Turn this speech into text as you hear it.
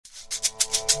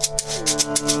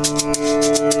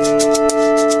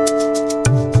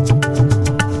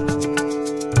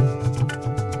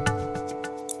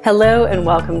Hello and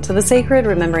welcome to the Sacred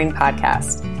Remembering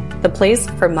Podcast, the place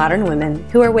for modern women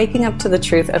who are waking up to the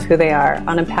truth of who they are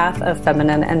on a path of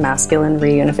feminine and masculine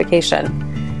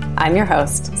reunification. I'm your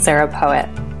host, Sarah Poet.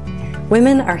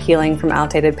 Women are healing from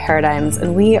outdated paradigms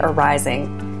and we are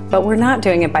rising, but we're not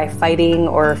doing it by fighting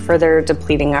or further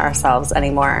depleting ourselves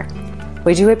anymore.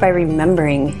 We do it by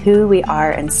remembering who we are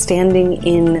and standing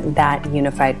in that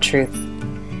unified truth.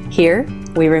 Here,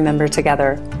 we remember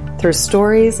together through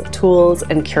stories, tools,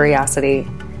 and curiosity.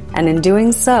 And in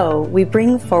doing so, we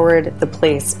bring forward the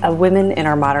place of women in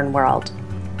our modern world.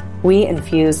 We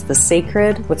infuse the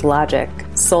sacred with logic,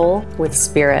 soul with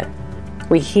spirit.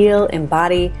 We heal,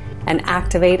 embody, and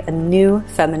activate a new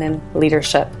feminine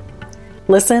leadership.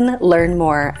 Listen, learn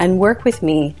more, and work with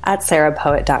me at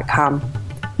sarahpoet.com.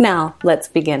 Now, let's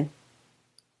begin.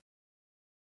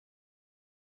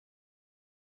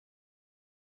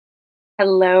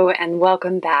 Hello and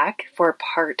welcome back for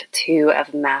part 2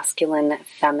 of Masculine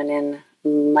Feminine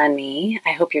Money.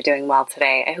 I hope you're doing well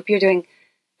today. I hope you're doing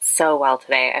so well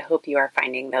today. I hope you are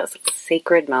finding those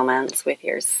sacred moments with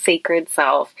your sacred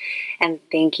self. And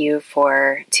thank you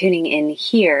for tuning in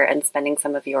here and spending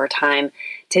some of your time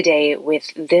today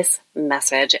with this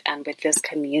message and with this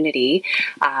community.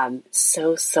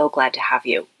 So glad to have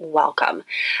you. Welcome.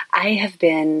 I have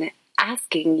been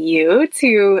asking you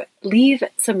to leave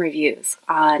some reviews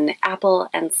on Apple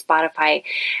and Spotify,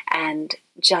 and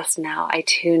just now I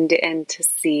tuned in to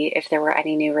see if there were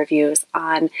any new reviews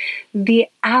on the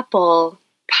Apple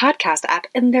podcast app,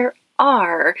 and there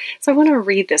are. So I want to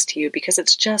read this to you because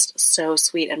it's just so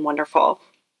sweet and wonderful.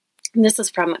 And this is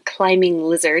from Climbing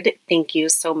Lizard. Thank you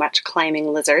so much,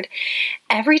 Climbing Lizard.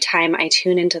 Every time I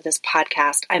tune into this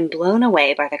podcast, I'm blown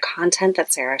away by the content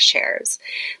that Sarah shares.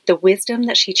 The wisdom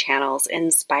that she channels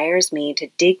inspires me to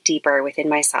dig deeper within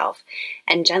myself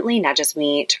and gently nudges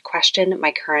me to question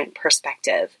my current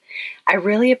perspective. I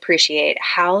really appreciate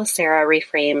how Sarah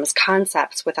reframes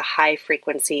concepts with a high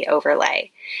frequency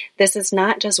overlay. This is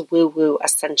not just woo-woo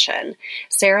ascension.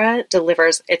 Sarah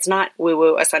delivers, it's not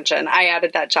woo-woo ascension. I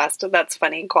added that that's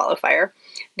funny qualifier.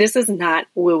 This is not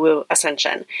woo-woo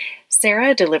ascension.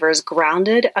 Sarah delivers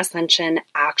grounded ascension,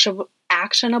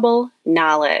 actionable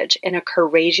knowledge in a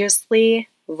courageously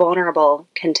vulnerable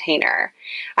container.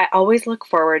 I always look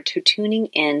forward to tuning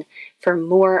in for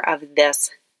more of this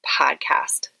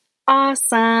podcast.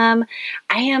 Awesome.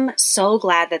 I am so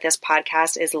glad that this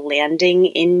podcast is landing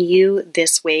in you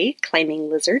this way, Climbing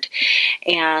Lizard,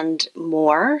 and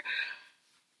more.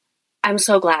 I'm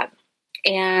so glad.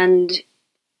 And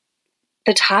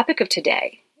the topic of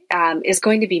today is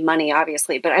going to be money,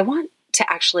 obviously, but I want to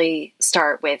actually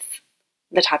start with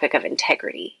the topic of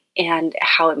integrity and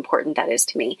how important that is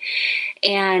to me.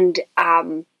 And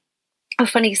a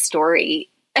funny story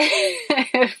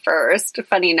first,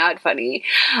 funny, not funny.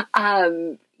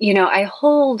 I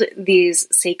hold these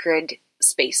sacred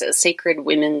spaces, sacred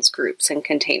women's groups and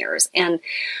containers. And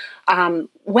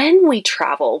when we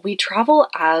travel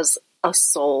as a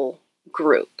soul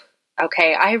group.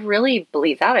 Okay, I really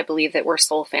believe that. I believe that we're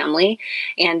soul family,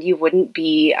 and you wouldn't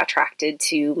be attracted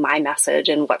to my message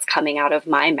and what's coming out of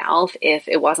my mouth if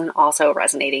it wasn't also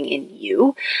resonating in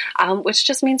you, which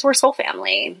just means we're soul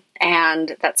family,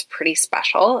 and that's pretty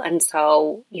special. And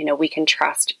so, we can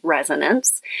trust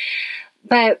resonance.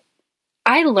 But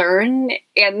I learn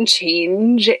and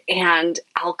change and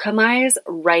alchemize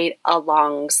right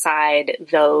alongside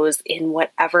those in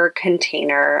whatever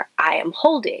container I am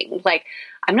holding. Like,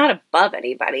 I'm not above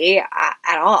anybody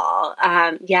at all.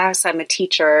 Yes, I'm a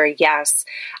teacher. Yes,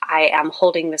 I am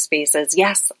holding the spaces.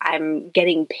 Yes, I'm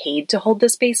getting paid to hold the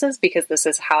spaces because this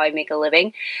is how I make a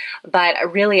living.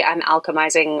 But really, I'm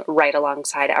alchemizing right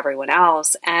alongside everyone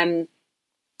else. And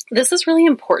this is really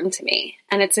important to me.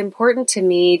 And it's important to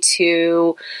me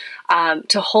to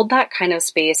hold that kind of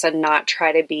space and not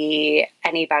try to be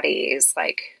anybody's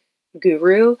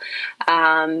guru,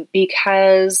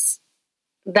 because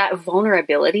that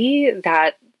vulnerability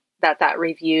that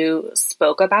review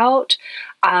spoke about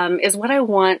is what I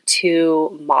want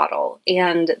to model.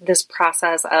 And this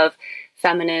process of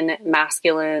feminine,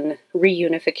 masculine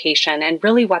reunification and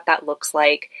really what that looks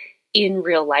like in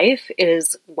real life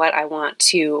is what I want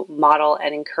to model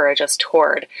and encourage us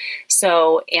toward.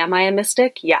 So am I a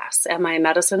mystic? Yes. Am I a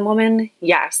medicine woman?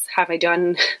 Yes. Have I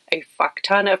done a fuck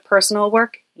ton of personal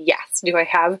work? Yes. Do I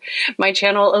have my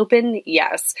channel open?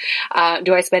 Yes.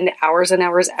 Do I spend hours and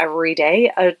hours every day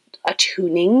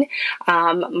attuning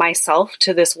myself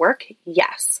to this work?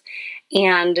 Yes.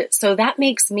 And so that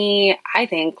makes me, I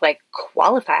think, like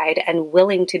qualified and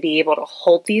willing to be able to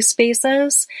hold these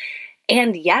spaces.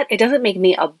 And yet it doesn't make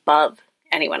me above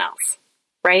anyone else,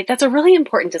 right? That's a really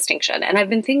important distinction. And I've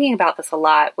been thinking about this a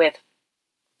lot with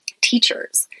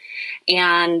teachers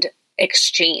and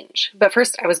exchange. But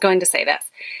first, I was going to say this.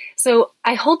 So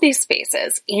I hold these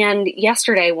spaces, and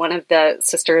yesterday one of the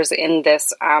sisters in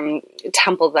this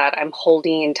temple that I'm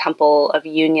holding, Temple of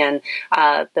Union,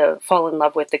 the Fall in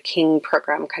Love with the King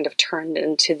program kind of turned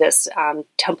into this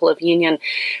Temple of Union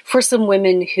for some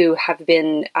women who have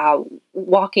been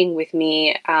walking with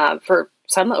me for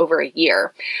some over a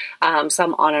year,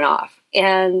 some on and off.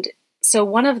 And so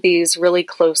one of these really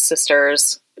close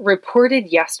sisters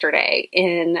reported yesterday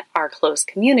in our close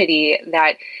community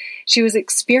that she was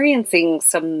experiencing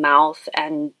some mouth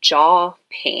and jaw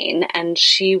pain, and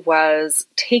she was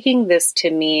taking this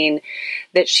to mean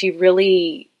that she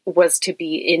really was to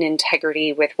be in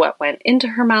integrity with what went into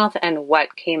her mouth and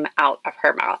what came out of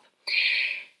her mouth.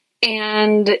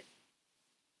 And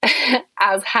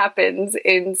as happens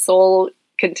in soul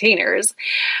containers,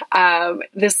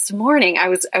 this morning I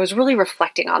was really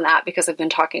reflecting on that because I've been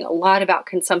talking a lot about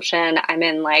consumption. I'm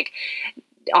in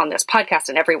on this podcast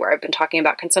and everywhere I've been talking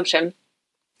about consumption.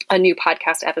 A new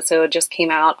podcast episode just came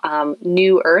out,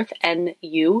 New Earth,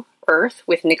 N-U Earth,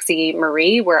 with Nixie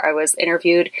Marie, where I was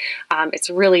interviewed. It's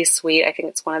really sweet. I think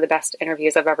it's one of the best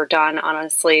interviews I've ever done,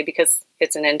 honestly, because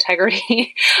it's an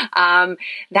integrity.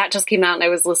 That just came out and I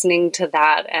was listening to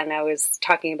that, and I was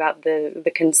talking about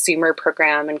the consumer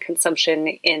program and consumption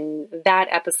in that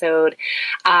episode.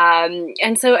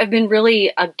 And so I've been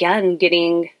really, again,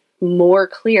 getting more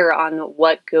clear on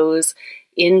what goes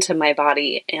into my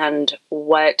body and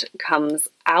what comes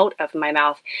out of my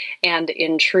mouth. And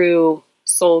in true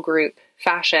soul group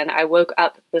fashion, I woke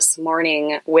up this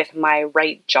morning with my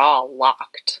right jaw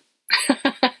locked,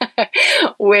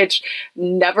 which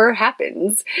never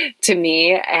happens to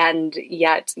me. And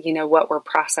yet, what we're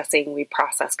processing, we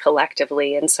process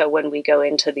collectively. And so when we go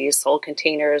into these soul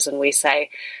containers and we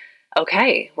say,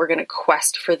 okay, we're going to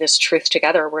quest for this truth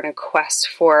together. We're going to quest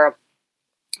for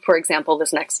example,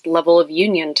 this next level of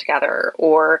union together,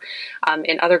 or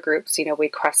in other groups, we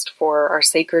quest for our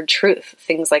sacred truth,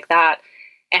 things like that.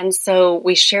 And so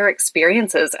we share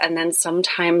experiences, and then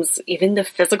sometimes even the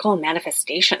physical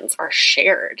manifestations are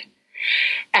shared.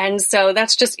 And so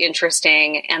that's just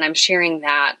interesting. And I'm sharing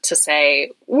that to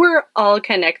say we're all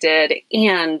connected.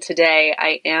 And today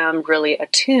I am really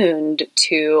attuned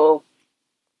to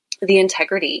the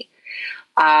integrity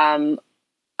of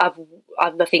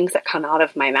the things that come out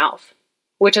of my mouth,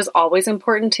 which is always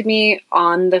important to me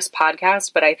on this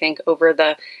podcast. But I think over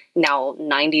the now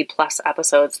 90 plus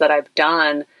episodes that I've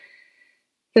done,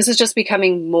 this is just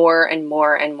becoming more and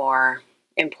more and more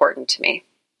important to me.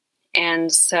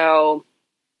 And so,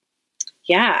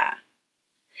 yeah,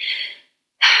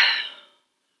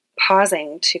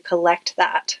 pausing to collect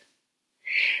that.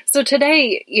 So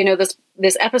today,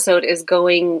 this episode is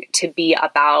going to be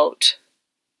about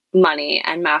money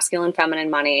and masculine, feminine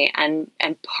money and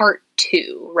part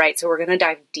 2, right? So we're going to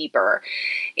dive deeper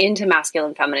into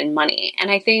masculine, feminine money.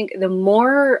 And I think the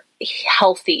more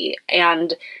healthy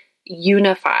and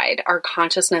unified our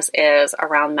consciousness is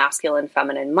around masculine,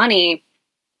 feminine money,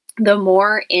 the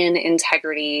more in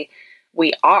integrity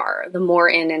we are, the more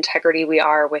in integrity we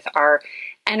are with our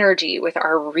energy, with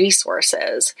our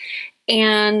resources.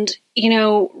 And,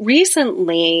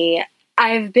 recently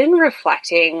I've been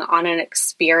reflecting on an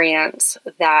experience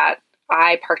that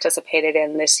I participated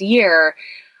in this year,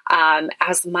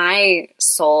 as my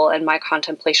soul and my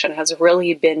contemplation has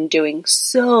really been doing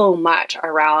so much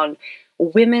around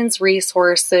women's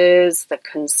resources, the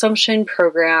consumption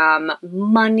program,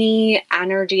 money,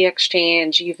 energy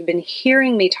exchange. You've been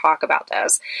hearing me talk about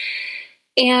this.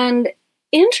 And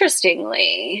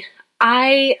interestingly,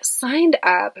 I signed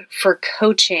up for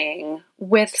coaching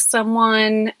with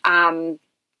someone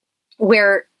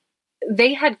where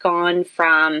they had gone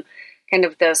from kind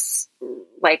of this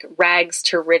like rags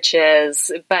to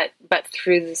riches, but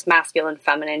through this masculine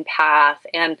feminine path.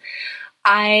 And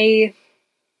I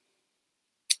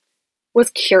was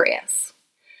curious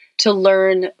to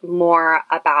learn more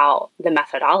about the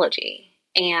methodology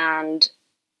and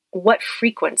what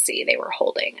frequency they were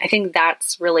holding. I think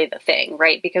that's really the thing,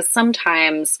 right? Because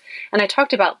sometimes, and I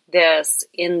talked about this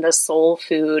in the Soul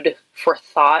Food for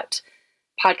Thought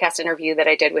podcast interview that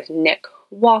I did with Nick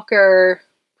Walker,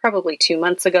 probably 2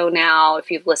 months ago now, if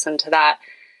you've listened to that.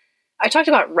 I talked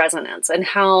about resonance and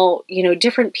how,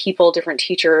 different people, different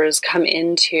teachers come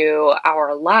into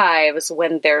our lives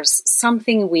when there's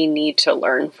something we need to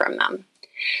learn from them.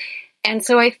 And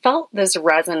so I felt this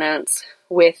resonance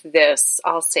with this,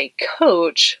 I'll say,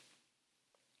 coach,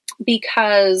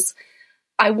 because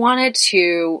I wanted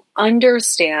to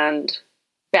understand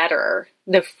better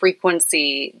the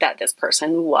frequency that this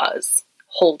person was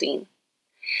holding.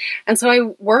 And so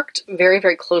I worked very,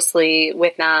 very closely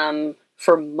with them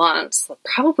for months,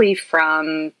 probably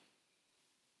from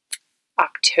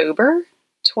October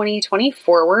 2020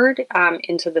 forward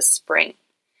into the spring,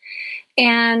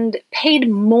 and paid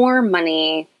more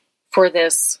money for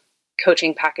this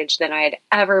coaching package than I had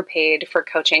ever paid for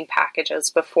coaching packages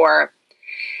before.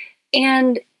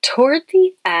 And toward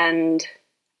the end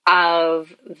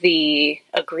of the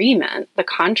agreement, the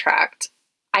contract,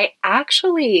 I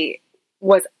actually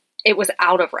it was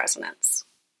out of resonance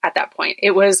at that point.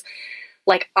 It was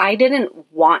like I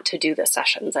didn't want to do the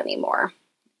sessions anymore.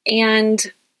 And,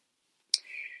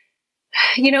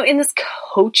 you know, in this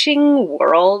coaching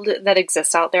world that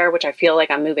exists out there, which I feel like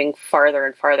I'm moving farther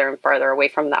and farther and farther away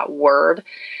from that word,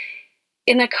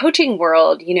 in the coaching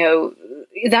world, you know,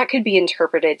 that could be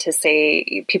interpreted to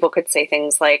say, people could say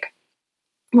things like,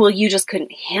 well, you just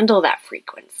couldn't handle that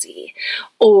frequency,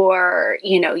 or,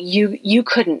 you know, you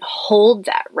couldn't hold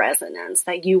that resonance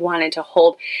that you wanted to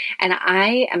hold. And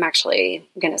I am actually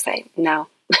going to say, no,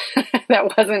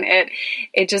 that wasn't it.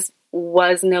 It just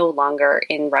was no longer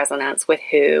in resonance with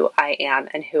who I am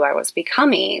and who I was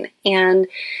becoming. And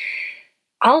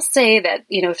I'll say that,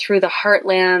 you know, through the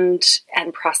Heartland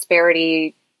and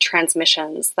Prosperity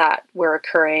transmissions that were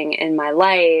occurring in my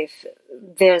life,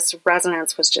 this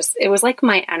resonance was just, it was like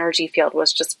my energy field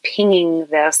was just pinging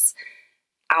this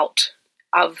out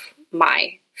of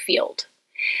my field.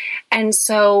 And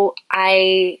so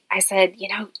I said, you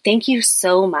know, thank you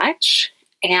so much.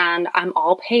 And I'm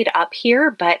all paid up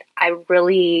here, but I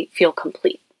really feel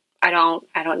complete. I don't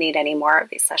need any more of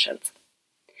these sessions.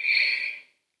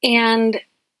 And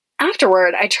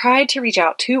afterward, I tried to reach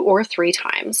out 2 or 3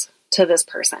 times to this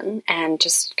person and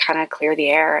just kind of clear the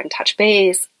air and touch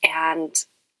base, and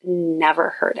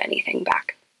never heard anything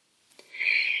back.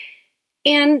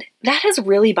 And that has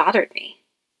really bothered me.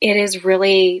 It has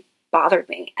really bothered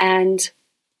me. And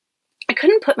I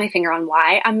couldn't put my finger on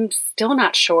why. I'm still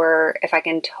not sure if I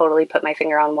can totally put my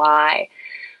finger on why.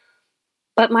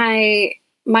 But my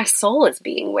soul is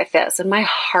being with this, and my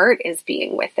heart is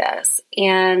being with this.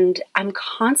 And I'm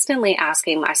constantly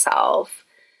asking myself,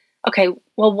 okay,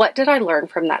 well, what did I learn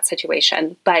from that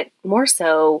situation? But more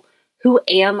so, who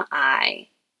am I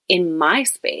in my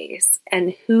space,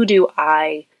 and who do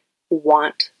I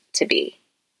want to be?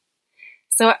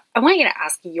 So I want you to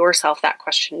ask yourself that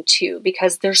question too,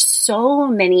 because there's so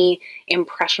many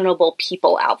impressionable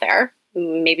people out there,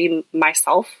 maybe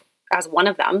myself as one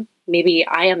of them. Maybe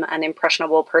I am an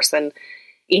impressionable person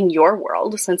in your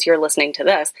world since you're listening to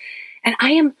this. And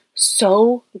I am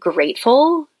so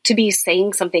grateful to be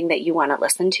saying something that you want to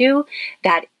listen to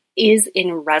that is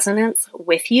in resonance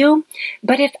with you.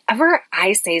 But if ever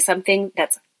I say something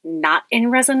that's not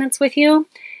in resonance with you,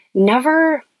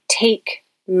 never take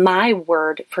my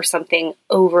word for something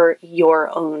over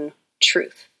your own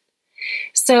truth.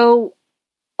 So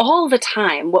all the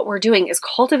time, what we're doing is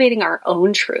cultivating our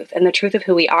own truth and the truth of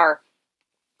who we are,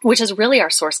 which is really our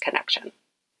source connection.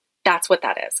 That's what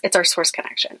that is. It's our source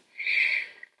connection.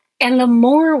 And the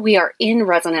more we are in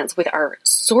resonance with our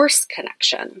source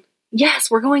connection,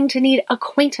 yes, we're going to need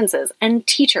acquaintances and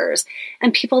teachers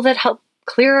and people that help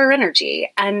clear our energy,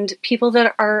 and people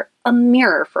that are a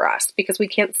mirror for us because we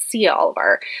can't see all of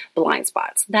our blind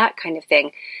spots, that kind of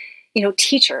thing. You know,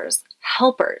 teachers,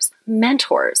 helpers,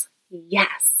 mentors.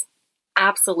 Yes,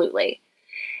 absolutely.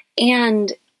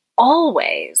 And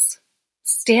always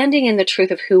standing in the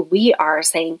truth of who we are,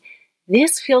 saying,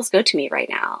 this feels good to me right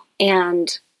now.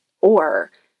 And,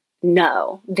 or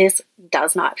no, this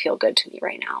does not feel good to me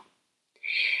right now.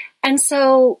 And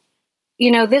so,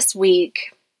 you know, this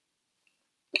week,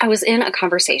 I was in a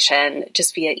conversation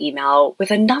just via email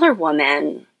with another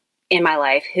woman in my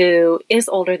life who is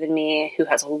older than me, who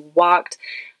has walked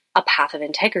a path of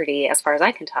integrity as far as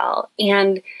I can tell,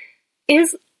 and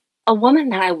is a woman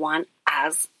that I want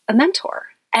as a mentor.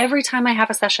 Every time I have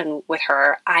a session with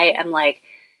her, I am like,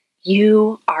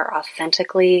 you are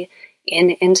authentically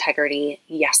in integrity.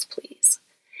 Yes, please.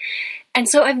 And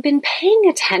so I've been paying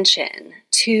attention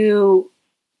to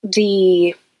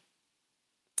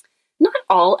not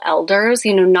all elders,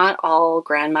 you know, not all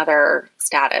grandmother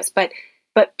status, but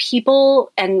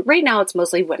people, and right now it's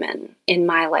mostly women in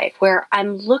my life, where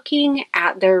I'm looking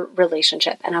at their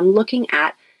relationship and I'm looking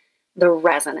at the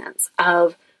resonance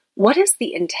of what is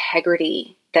the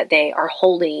integrity that they are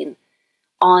holding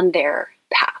on their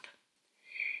path.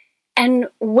 And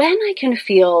when I can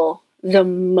feel the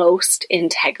most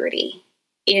integrity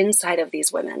inside of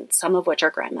these women, some of which are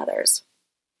grandmothers.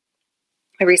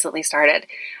 I recently started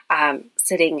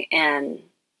sitting in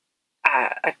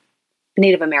a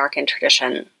Native American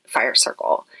tradition fire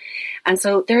circle. And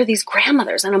so there are these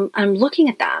grandmothers, and I'm looking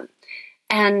at them,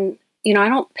 and I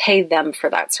don't pay them for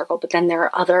that circle, but then there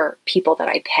are other people that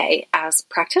I pay as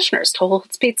practitioners to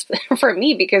hold space for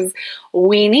me because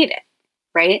we need it,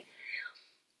 right?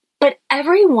 But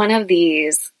every one of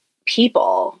these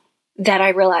people that I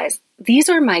realize, these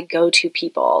are my go-to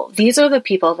people. These are the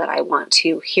people that I want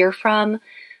to hear from,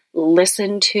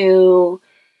 listen to.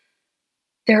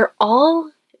 They're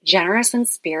all generous in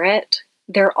spirit.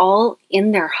 They're all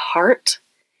in their heart,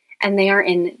 and they are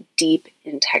in deep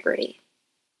integrity.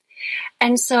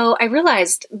 And so I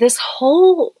realized this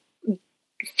whole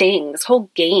thing, this whole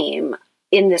game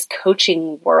in this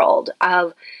coaching world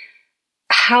of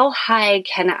how high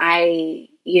can I,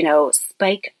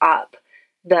 spike up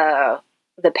the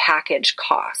package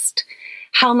cost?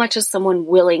 How much is someone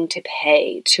willing to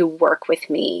pay to work with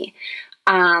me?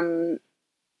 And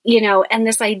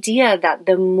this idea that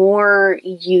the more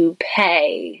you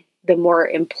pay, the more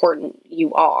important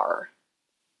you are.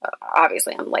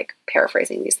 Obviously, I'm like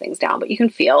paraphrasing these things down, but you can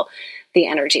feel the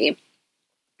energy.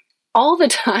 All the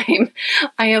time,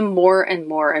 I am more and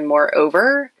more and more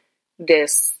over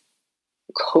this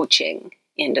coaching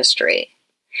industry,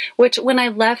 which when I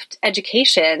left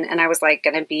education and I was like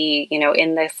going to be,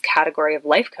 in this category of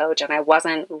life coach, and I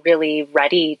wasn't really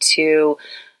ready to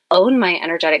own my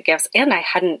energetic gifts, and I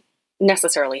hadn't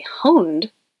necessarily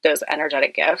honed those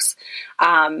energetic gifts,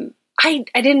 I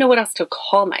didn't know what else to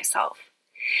call myself.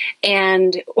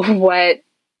 And what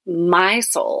my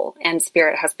soul and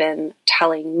spirit has been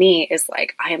telling me is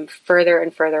like, I am further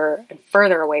and further and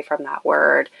further away from that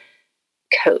word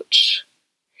coach.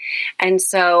 And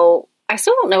so I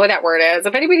still don't know what that word is.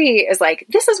 If anybody is like,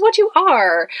 this is what you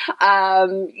are,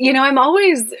 I'm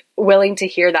always willing to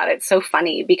hear that. It's so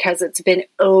funny because it's been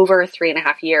over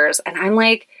 3.5 years. And I'm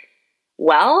like,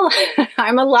 well,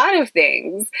 I'm a lot of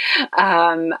things.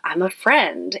 I'm a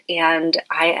friend, and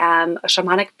I am a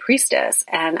shamanic priestess,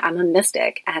 and I'm a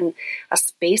mystic and a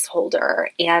space holder,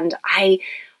 and I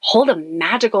hold a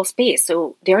magical space.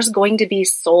 So there's going to be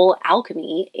soul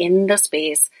alchemy in the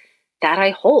space that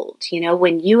I hold.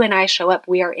 When you and I show up,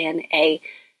 we are in a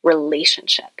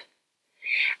relationship.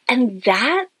 And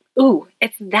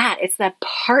it's that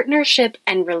partnership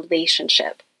and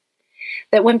relationship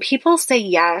that when people say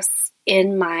yes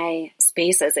in my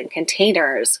spaces and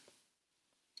containers,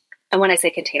 and when I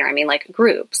say container, I mean like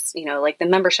groups, like the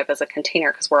membership is a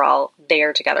container because we're all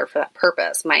there together for that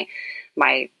purpose. My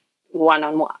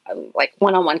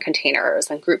one-on-one containers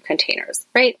and group containers,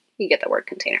 right? You get the word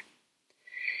container.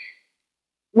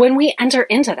 When we enter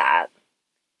into that,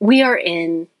 we are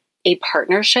in a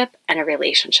partnership and a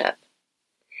relationship.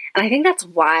 And I think that's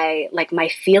why, my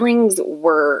feelings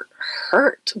were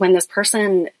hurt when this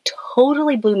person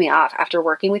totally blew me off after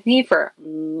working with me for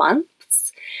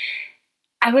months.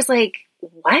 I was like,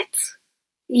 what?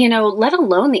 Let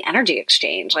alone the energy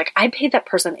exchange. I paid that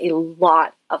person a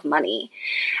lot of money.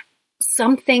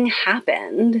 Something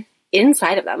happened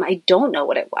inside of them. I don't know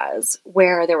what it was,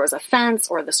 where there was offense,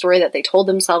 or the story that they told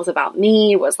themselves about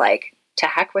me was like, to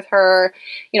heck with her,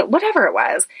 whatever it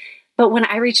was. But when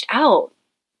I reached out,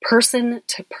 person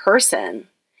to person,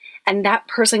 and that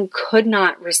person could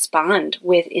not respond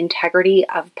with integrity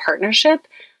of partnership,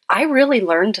 I really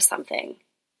learned something.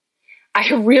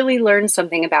 I really learned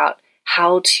something about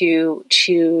how to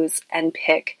choose and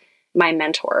pick my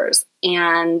mentors.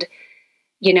 And,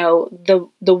 the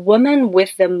woman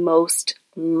with the most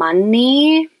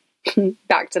money,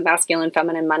 back to masculine,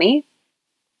 feminine money,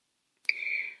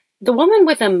 the woman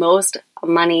with the most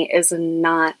money is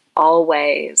not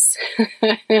always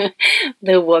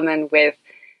the woman with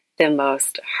the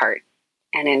most heart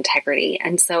and integrity.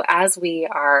 And so as we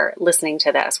are listening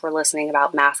to this, we're listening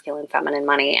about masculine, feminine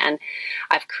money. And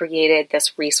I've created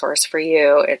this resource for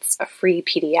you. It's a free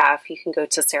PDF. You can go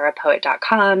to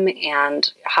sarahpoet.com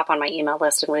and hop on my email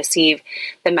list and receive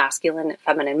the masculine,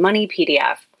 feminine money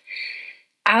PDF.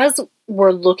 As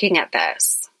we're looking at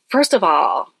this, first of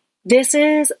all, this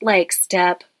is like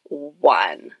step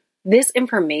one. This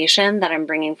information that I'm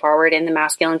bringing forward in the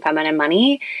masculine, feminine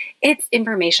money, it's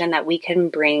information that we can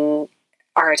bring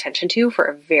our attention to for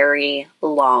a very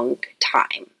long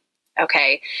time.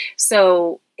 Okay.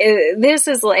 So this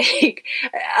is like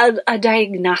a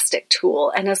diagnostic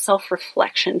tool and a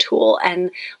self-reflection tool.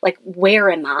 And like,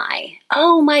 where am I?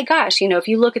 Oh my gosh. If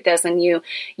you look at this and you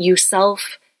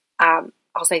I'll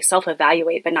say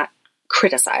self-evaluate, but not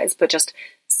criticize, but just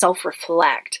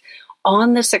self-reflect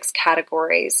on the 6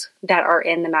 categories that are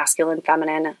in the masculine,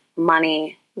 feminine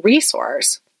money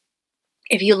resource,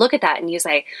 if you look at that and you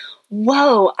say,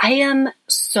 whoa, I am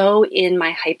so in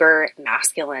my hyper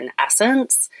masculine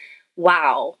essence.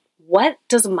 Wow, what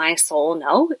does my soul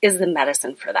know is the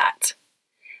medicine for that?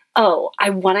 Oh, I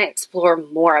want to explore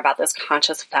more about this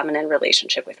conscious feminine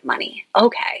relationship with money.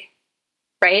 Okay,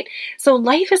 right? So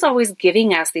life is always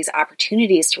giving us these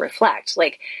opportunities to reflect,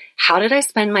 like, how did I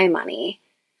spend my money?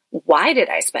 Why did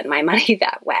I spend my money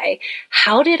that way?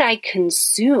 How did I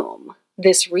consume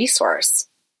this resource?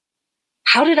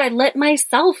 How did I let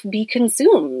myself be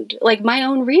consumed? Like my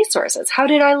own resources. How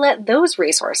did I let those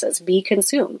resources be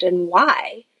consumed and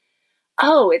why?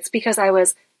 Oh, it's because I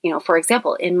was, for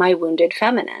example, in my wounded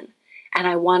feminine and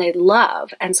I wanted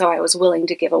love. And so I was willing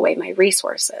to give away my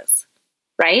resources,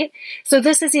 right? So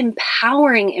this is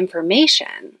empowering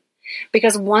information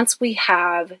because once we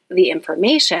have the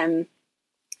information,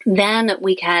 then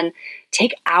we can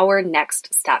take our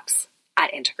next steps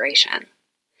at integration.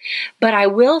 But I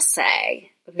will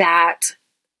say that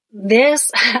this,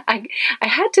 I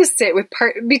had to sit with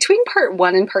between part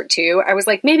 1 and part 2. I was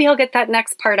like, maybe I'll get that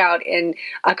next part out in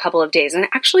a couple of days. And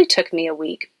it actually took me a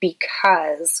week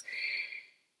because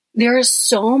there is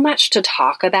so much to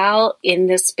talk about in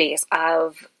this space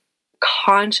of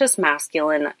conscious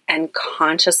masculine and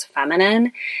conscious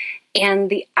feminine and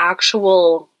the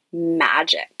actual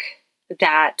magic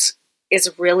that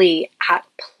is really at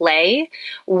play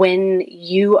when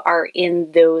you are in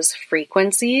those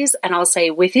frequencies. And I'll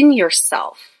say within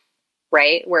yourself,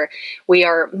 right? Where we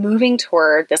are moving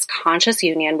toward this conscious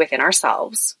union within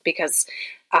ourselves because,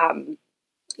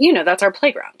 that's our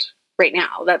playground right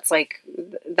now.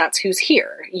 That's who's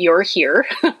here. You're here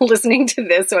listening to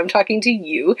this. So I'm talking to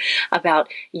you about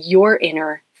your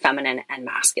inner feminine and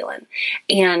masculine.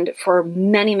 And for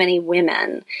many, many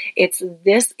women, it's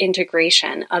this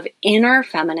integration of inner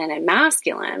feminine and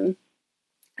masculine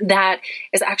that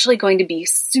is actually going to be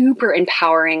super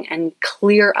empowering and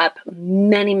clear up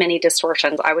many, many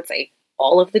distortions. I would say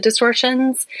all of the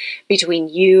distortions between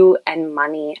you and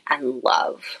money and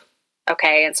love.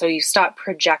 Okay. And so you stop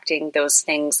projecting those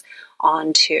things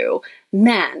onto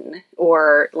men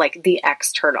or like the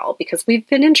external because we've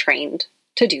been entrained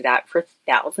to do that for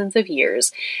thousands of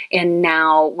years. And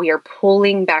now we are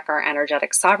pulling back our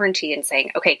energetic sovereignty and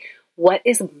saying, okay, what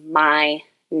is my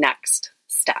next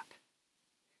step?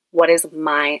 What is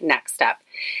my next step?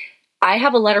 I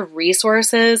have a lot of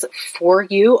resources for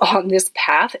you on this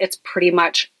path. It's pretty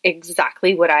much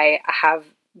exactly what I have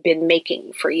been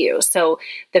making for you. So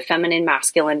the feminine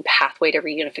masculine pathway to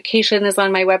reunification is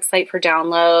on my website for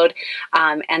download.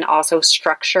 And also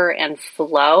structure and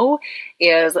flow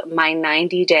is my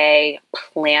 90-day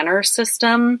planner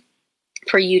system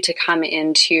for you to come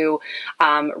into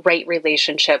right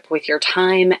relationship with your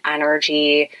time,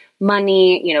 energy,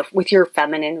 money, with your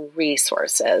feminine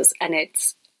resources. And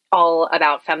it's all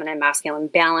about feminine masculine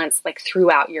balance like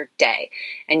throughout your day.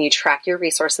 And you track your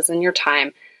resources and your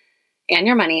time and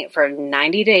your money for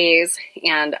 90 days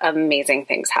and amazing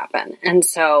things happen. And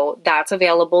so that's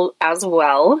available as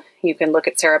well. You can look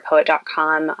at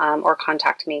sarahpoet.com or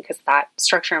contact me because that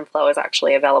structure and flow is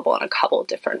actually available in a couple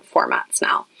different formats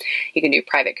now. You can do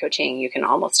private coaching. You can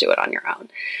almost do it on your own.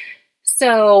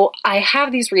 So I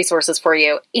have these resources for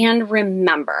you. And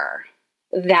remember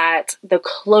that the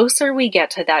closer we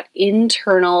get to that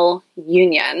internal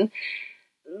union,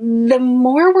 the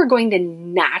more we're going to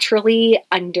naturally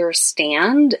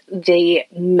understand the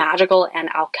magical and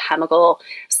alchemical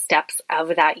steps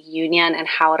of that union and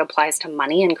how it applies to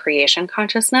money and creation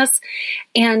consciousness.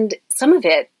 And some of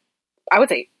it, I would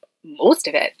say most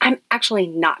of it, I'm actually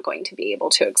not going to be able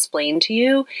to explain to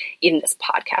you in this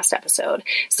podcast episode.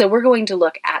 So we're going to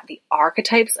look at the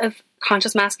archetypes of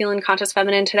conscious masculine, conscious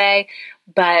feminine today,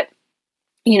 but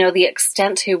the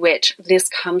extent to which this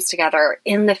comes together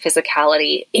in the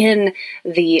physicality, in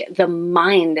the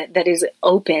mind that is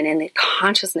open, in the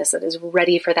consciousness that is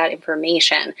ready for that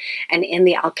information, and in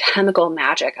the alchemical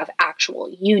magic of actual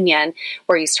union,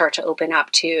 where you start to open up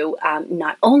to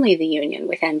not only the union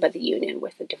within, but the union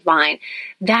with the divine.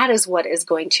 That is what is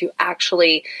going to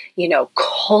actually,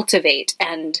 cultivate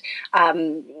and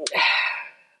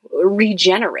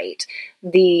regenerate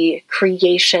the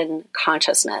creation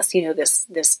consciousness,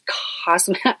 this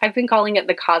cosmic, I've been calling it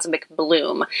the cosmic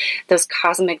bloom, this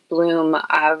cosmic bloom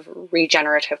of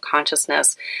regenerative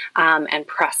consciousness, and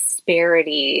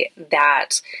prosperity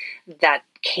that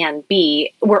can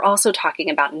be. We're also talking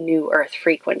about new earth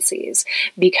frequencies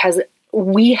because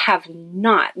we have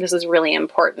not, this is really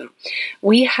important,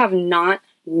 we have not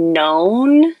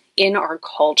known in our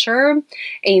culture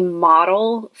a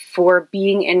model for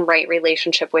being in right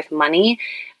relationship with money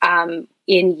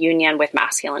in union with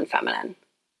masculine feminine.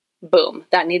 Boom,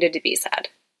 that needed to be said.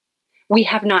 We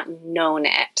have not known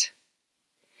it.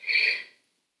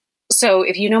 So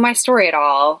if you know my story at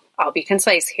all, I'll be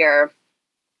concise here.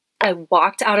 I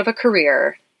walked out of a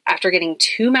career after getting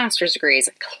 2 master's degrees,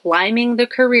 climbing the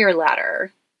career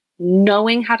ladder,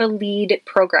 knowing how to lead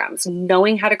programs,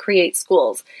 knowing how to create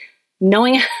schools,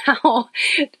 knowing how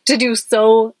to do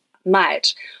so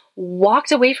much,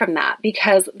 walked away from that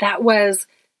because that was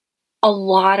a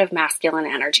lot of masculine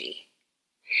energy.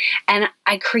 And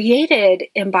I created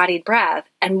Embodied Breath,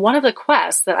 and one of the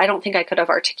quests that I don't think I could have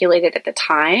articulated at the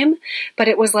time, but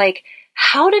it was like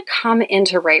how to come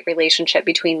into right relationship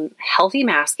between healthy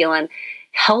masculine,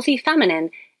 healthy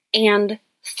feminine, and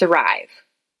thrive.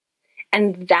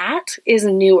 And that is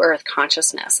New Earth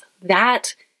consciousness.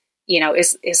 That,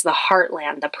 is the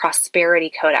heartland, the prosperity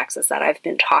codexes that I've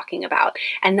been talking about.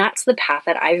 And that's the path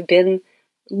that I've been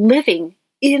living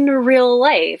in real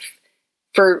life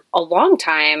for a long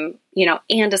time,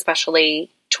 and especially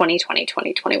 2020,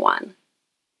 2021.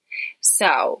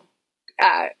 So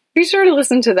be sure to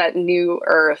listen to that New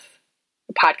Earth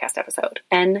podcast episode,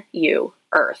 NU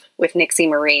Earth, with Nixie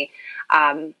Marie.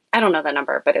 I don't know the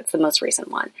number, but it's the most recent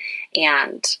one.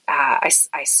 And I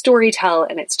story tell,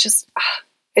 and it's just,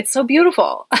 it's so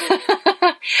beautiful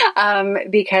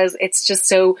because it's just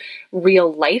so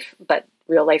real life, but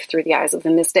real life through the eyes of the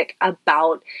mystic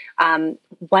about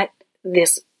what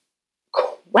this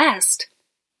quest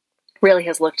really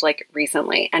has looked like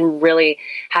recently, and really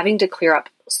having to clear up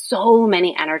so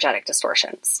many energetic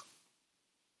distortions.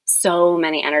 So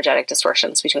many energetic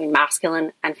distortions between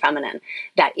masculine and feminine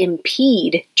that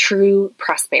impede true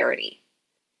prosperity.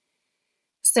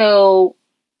 So,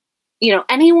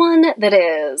 anyone that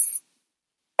is,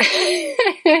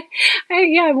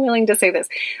 I'm willing to say this.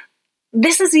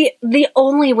 This is the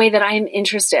only way that I am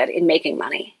interested in making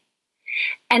money.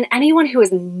 And anyone who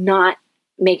is not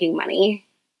making money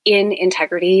in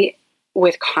integrity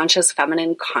with conscious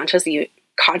feminine, conscious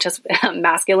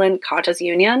masculine, conscious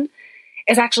union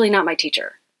is actually not my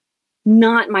teacher.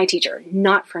 Not my teacher,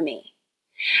 not for me.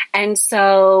 And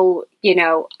so,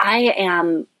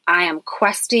 I am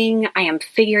questing, I am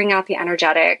figuring out the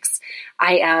energetics,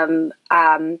 I am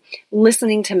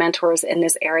listening to mentors in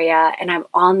this area, and I'm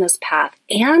on this path.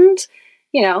 And,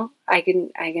 I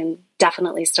can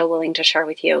definitely still willing to share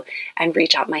with you and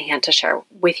reach out my hand to share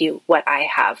with you what I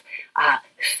have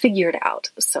figured out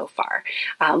so far,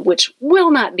 which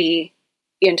will not be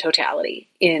in totality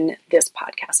in this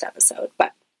podcast episode.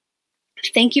 But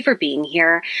thank you for being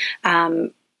here.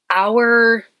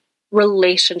 Our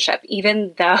relationship,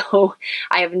 even though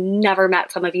I have never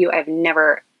met some of you, I've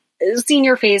never seen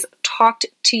your face, talked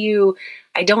to you,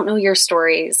 I don't know your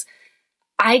stories,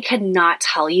 I cannot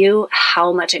tell you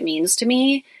how much it means to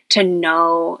me to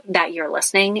know that you're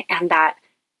listening, and that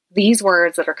these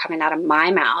words that are coming out of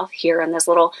my mouth here in this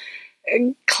little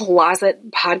closet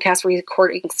podcast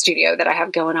recording studio that I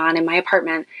have going on in my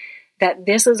apartment, that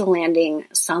this is landing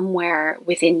somewhere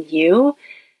within you,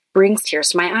 brings tears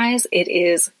to my eyes. It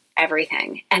is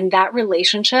everything. And that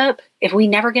relationship, if we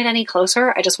never get any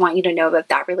closer, I just want you to know that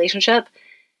that relationship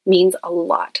means a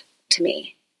lot to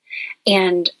me.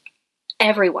 And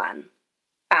everyone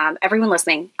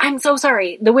listening, I'm so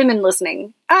sorry, the women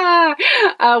listening,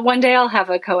 one day I'll have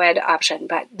a co-ed option,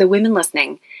 but the women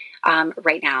listening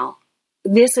right now,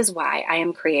 this is why I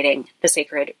am creating the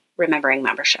Sacred Remembering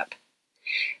membership,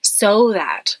 so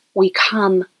that we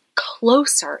come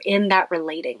closer in that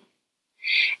relating,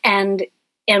 and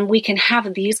we can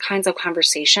have these kinds of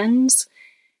conversations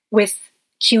with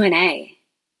Q&A,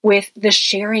 with the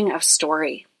sharing of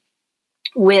story,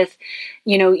 with,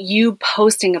 you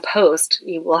posting a post.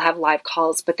 You will have live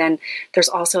calls, but then there's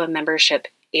also a membership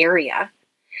area,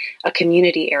 a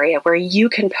community area where you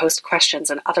can post questions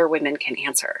and other women can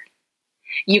answer.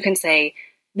 You can say,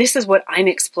 this is what I'm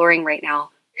exploring right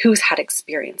now. Who's had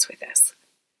experience with this?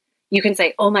 You can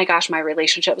say, oh my gosh, my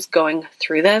relationship's going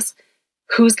through this.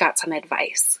 Who's got some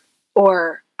advice?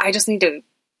 Or I just need to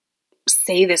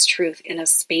say this truth in a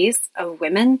space of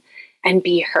women and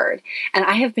be heard. And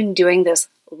I have been doing this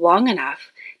long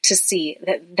enough to see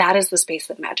that that is the space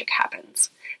that magic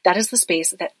happens. That is the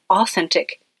space that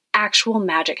authentic, actual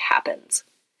magic happens.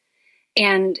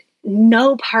 And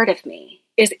no part of me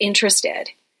is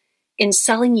interested in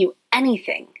selling you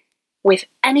anything with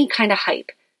any kind of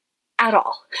hype at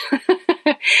all.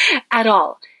 At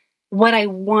all. What I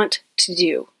want to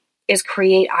do is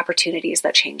create opportunities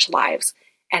that change lives.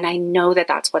 And I know that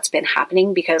that's what's been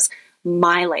happening because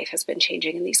my life has been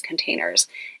changing in these containers,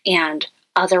 and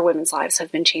other women's lives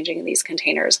have been changing in these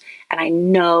containers. And I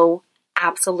know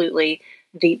absolutely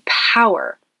the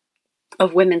power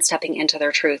of women stepping into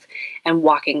their truth and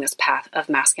walking this path of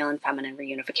masculine feminine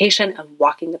reunification and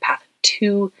walking the path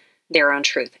to their own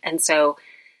truth. And so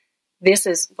this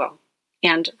is,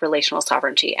 and relational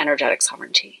sovereignty, energetic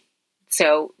sovereignty.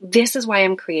 So this is why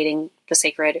I'm creating the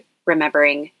Sacred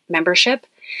Remembering membership.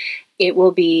 It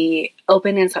will be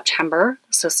open in September,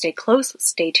 so stay close,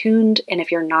 stay tuned. And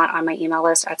if you're not on my email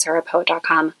list at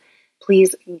sarahpoet.com,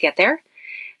 please get there.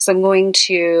 So I'm going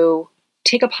to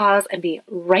take a pause and be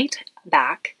right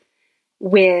back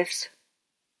with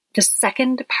the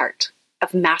second part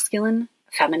of masculine,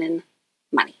 feminine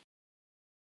money.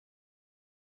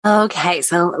 Okay,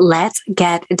 so let's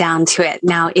get down to it.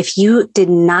 Now, if you did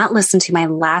not listen to my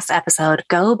last episode,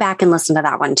 go back and listen to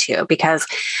that one too, because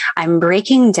I'm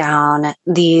breaking down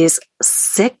these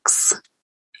 6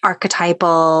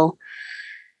 archetypal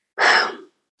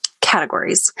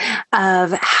categories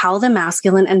of how the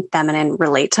masculine and feminine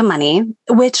relate to money,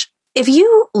 which if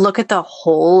you look at the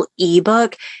whole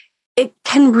ebook, it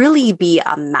can really be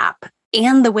a map.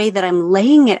 And the way that I'm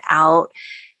laying it out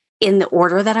in the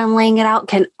order that I'm laying it out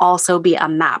can also be a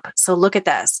map. So look at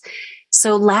this.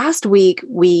 So last week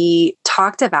we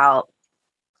talked about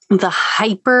the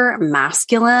hyper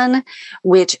masculine,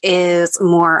 which is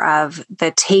more of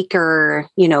the taker,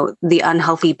 the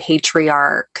unhealthy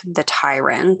patriarch, the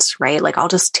tyrant, right? Like I'll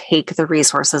just take the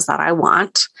resources that I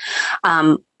want.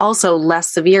 Also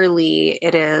less severely,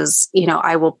 it is,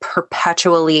 I will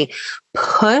perpetually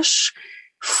push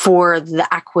for the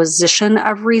acquisition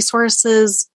of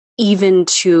resources, even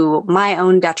to my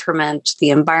own detriment, the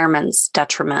environment's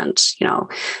detriment,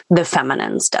 the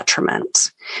feminine's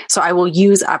detriment. So I will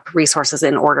use up resources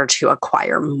in order to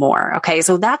acquire more. Okay.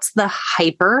 So that's the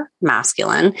hyper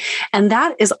masculine. And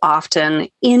that is often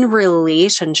in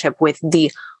relationship with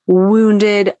the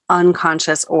wounded,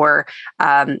 unconscious, or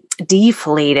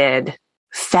deflated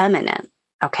feminine.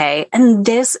 Okay. And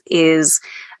this is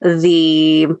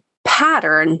the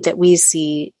pattern that we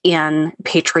see in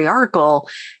patriarchal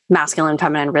masculine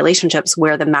feminine relationships,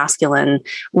 where the masculine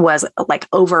was like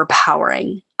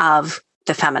overpowering of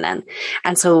the feminine.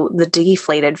 And so the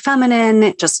deflated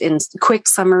feminine, just in quick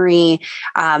summary,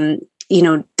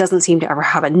 doesn't seem to ever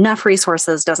have enough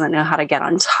resources, doesn't know how to get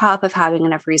on top of having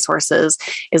enough resources,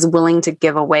 is willing to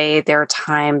give away their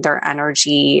time, their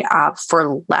energy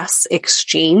for less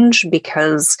exchange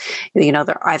because,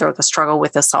 they're either the struggle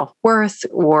with the self-worth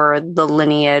or the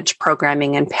lineage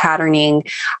programming and patterning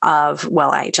of,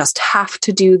 I just have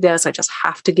to do this. I just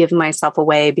have to give myself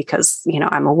away because,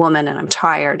 I'm a woman and I'm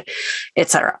tired,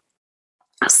 etc.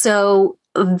 So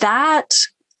that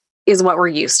is what we're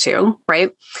used to,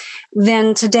 right?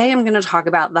 Then today I'm going to talk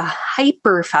about the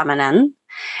hyper feminine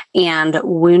and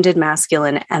wounded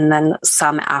masculine, and then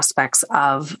some aspects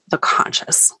of the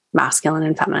conscious masculine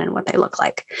and feminine, what they look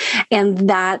like. And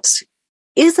that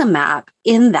is a map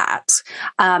in that.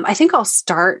 I think I'll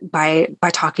start by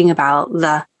talking about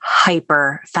the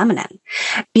hyper feminine,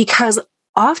 because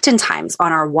oftentimes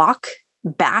on our walk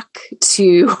back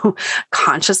to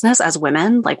consciousness as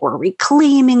women, like we're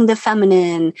reclaiming the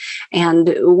feminine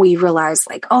and we realize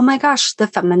like, oh my gosh, the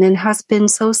feminine has been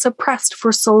so suppressed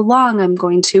for so long. I'm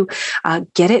going to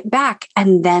get it back.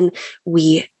 And then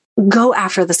we go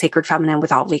after the sacred feminine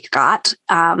with all we got.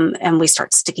 And we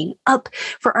start sticking up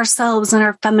for ourselves and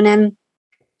our feminine.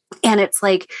 And it's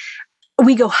like,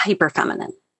 we go hyper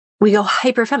feminine.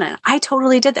 I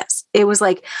totally did this. It was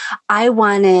like, I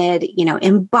wanted,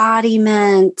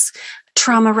 embodiment,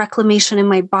 trauma reclamation in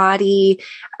my body,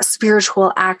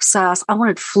 spiritual access. I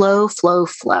wanted flow.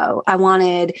 I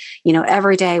wanted,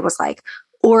 every day was like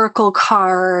oracle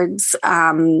cards,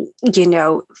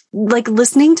 like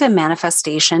listening to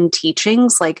manifestation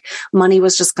teachings, like money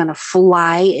was just going to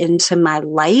fly into my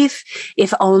life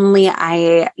if only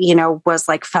I, was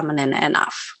like feminine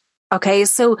enough. Okay.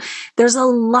 So there's a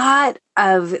lot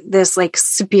of this like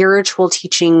spiritual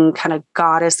teaching kind of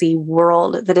goddessy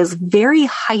world that is very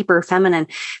hyper feminine,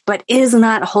 but is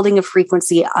not holding a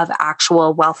frequency of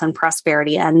actual wealth and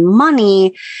prosperity and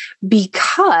money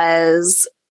because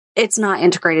it's not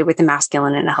integrated with the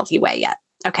masculine in a healthy way yet.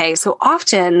 Okay. So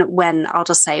often when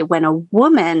a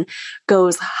woman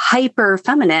goes hyper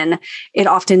feminine, it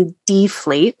often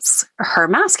deflates her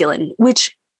masculine,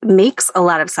 which makes a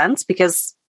lot of sense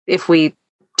because if we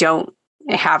don't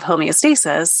have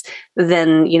homeostasis,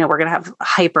 then, we're going to have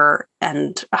hyper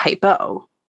and hypo.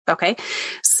 Okay.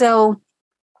 So,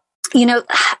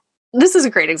 this is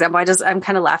a great example. I'm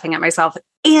kind of laughing at myself.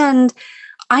 And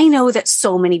I know that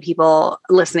so many people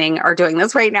listening are doing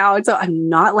this right now. And so I'm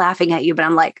not laughing at you, but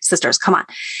I'm like, sisters, come on.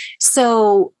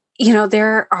 So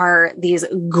there are these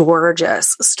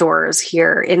gorgeous stores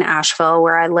here in Asheville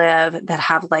where I live that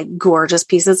have like gorgeous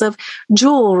pieces of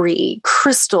jewelry,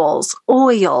 crystals,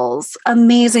 oils,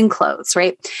 amazing clothes,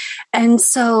 right? And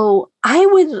so I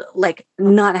would like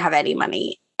not have any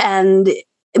money and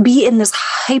be in this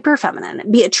hyper feminine,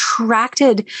 be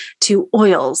attracted to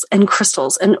oils and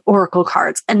crystals and oracle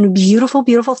cards and beautiful,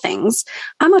 beautiful things.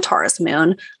 I'm a Taurus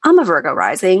moon. I'm a Virgo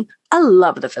rising. I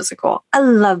love the physical. I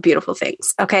love beautiful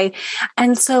things. Okay.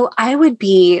 And so I would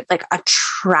be like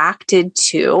attracted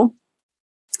to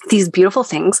these beautiful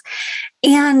things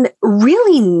and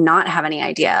really not have any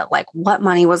idea like what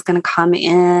money was going to come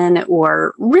in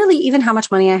or really even how much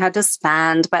money I had to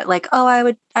spend. But like,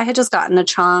 I had just gotten a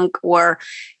chunk or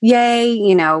yay,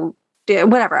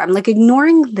 whatever. I'm like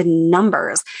ignoring the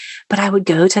numbers, but I would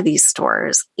go to these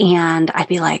stores and I'd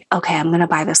be like, okay, I'm going to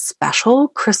buy this special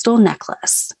crystal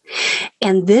necklace.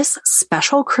 And this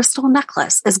special crystal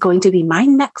necklace is going to be my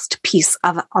next piece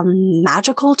of a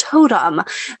magical totem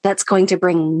that's going to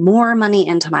bring more money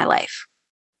into my life.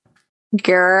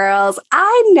 Girls,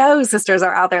 I know sisters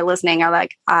are out there listening are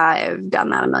like, I've done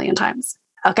that a million times.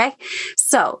 Okay.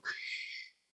 So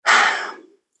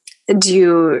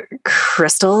do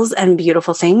crystals and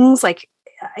beautiful things like,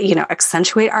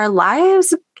 accentuate our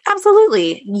lives?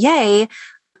 Absolutely. Yay.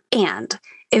 And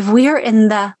if we are in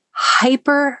the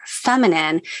hyper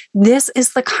feminine, this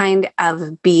is the kind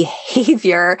of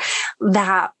behavior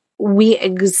that we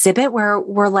exhibit where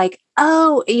we're like,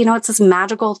 it's this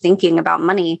magical thinking about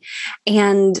money.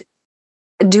 And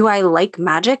do I like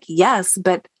magic? Yes,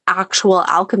 but actual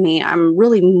alchemy, I'm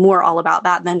really more all about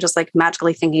that than just like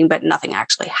magically thinking, but nothing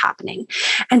actually happening.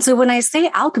 And so when I say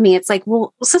alchemy, it's like,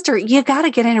 well, sister, you got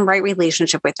to get in a right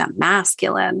relationship with the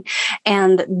masculine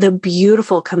and the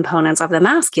beautiful components of the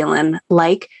masculine,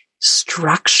 like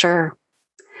structure.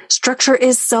 Structure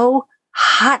is so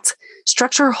hot.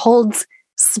 Structure holds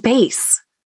space.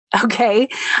 Okay.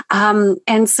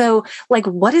 And so like,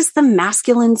 what is the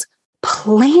masculine's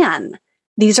plan?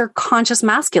 These are conscious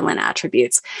masculine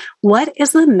attributes. What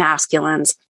is the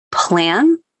masculine's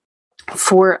plan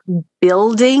for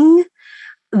building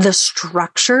the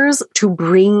structures to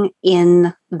bring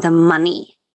in the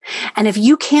money? And if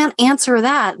you can't answer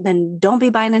that, then don't be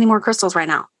buying any more crystals right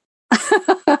now.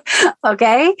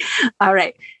 Okay. All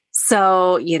right.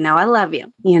 So, I love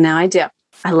you. I do.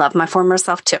 I love my former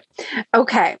self too.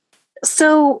 Okay.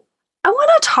 So I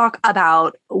want to talk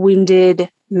about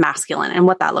wounded masculine and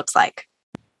what that looks like.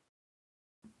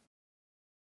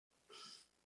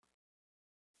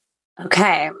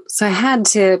 Okay, so I had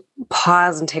to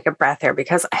pause and take a breath there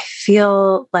because I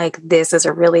feel like this is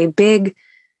a really big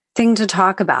thing to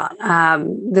talk about.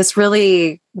 This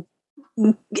really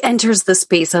enters the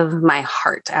space of my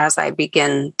heart as I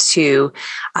begin to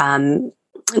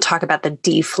talk about the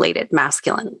deflated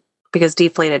masculine, because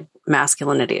deflated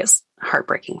masculinity is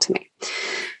heartbreaking to me.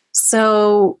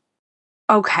 So,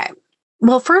 okay.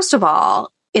 Well, first of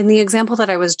all, in the example that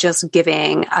I was just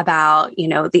giving about,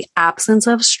 the absence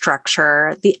of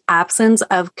structure, the absence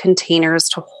of containers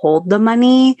to hold the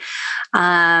money,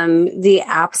 the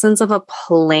absence of a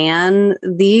plan,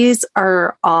 these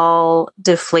are all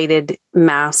deflated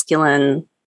masculine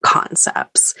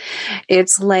concepts.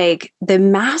 It's like the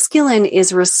masculine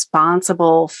is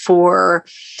responsible for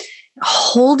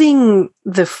holding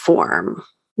the form,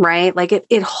 right? Like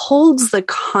it holds the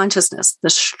consciousness, the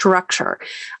structure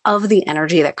of the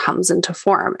energy that comes into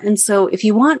form. And so if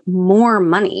you want more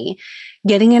money,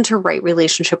 getting into right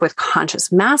relationship with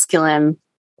conscious masculine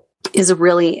is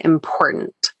really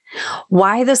important.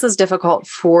 Why this is difficult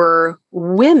for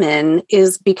women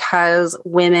is because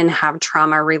women have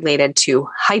trauma related to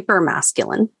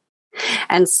hypermasculine.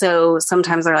 And so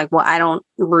sometimes they're like, well, I don't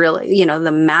really,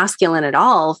 the masculine at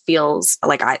all feels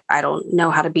like I don't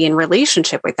know how to be in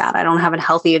relationship with that. I don't have a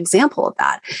healthy example of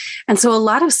that. And so a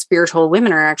lot of spiritual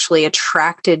women are actually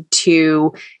attracted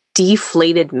to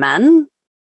deflated men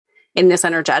in this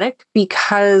energetic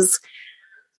because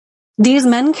these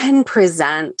men can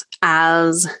present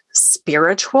as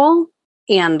spiritual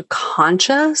and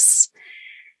conscious.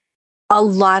 A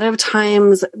lot of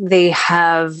times they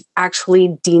have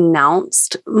actually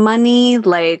denounced money.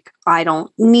 Like, I don't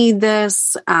need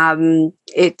this.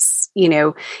 It's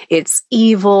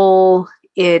evil.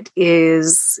 It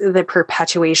is the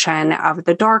perpetuation of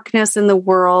the darkness in the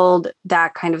world,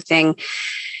 that kind of thing.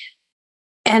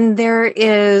 And there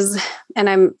is,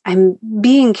 and I'm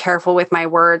being careful with my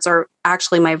words, or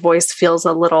actually my voice feels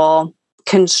a little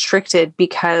constricted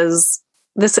because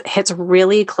this hits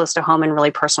really close to home in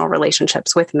really personal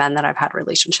relationships with men that I've had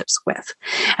relationships with.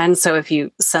 And so if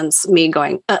you sense me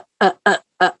going,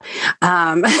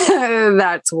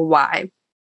 that's why.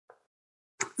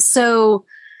 So,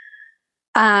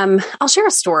 I'll share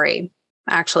a story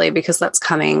actually, because that's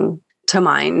coming to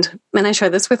mind. And I share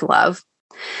this with love.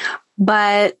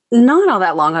 But not all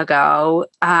that long ago,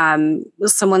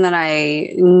 someone that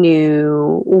I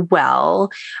knew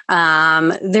well,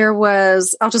 there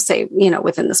was, I'll just say,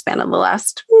 within the span of the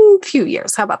last few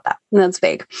years, how about that? That's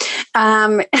vague.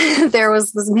 There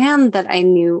was this man that I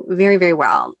knew very, very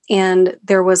well, and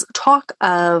there was talk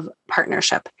of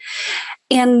partnership.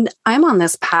 And I'm on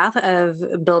this path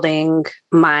of building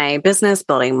my business,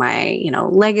 building my,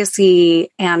 legacy,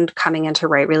 and coming into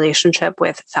right relationship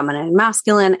with feminine and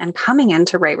masculine, and coming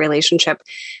into right relationship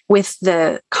with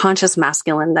the conscious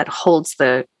masculine that holds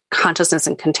the consciousness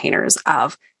and containers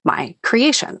of my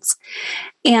creations.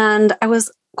 And I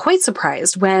was quite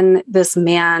surprised when this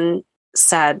man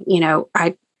said,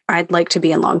 I'd like to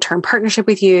be in long-term partnership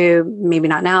with you, maybe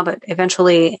not now, but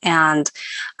eventually. And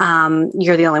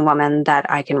you're the only woman that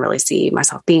I can really see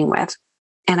myself being with.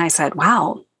 And I said,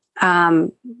 wow.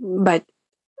 But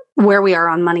where we are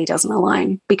on money doesn't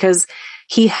align, because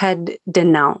he had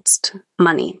denounced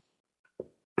money.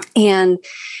 And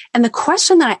the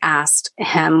question that I asked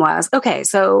him was, okay,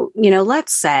 so,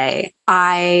 let's say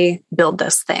I build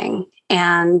this thing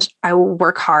and I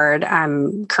work hard.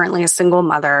 I'm currently a single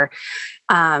mother.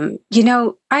 I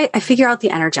figure out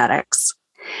the energetics,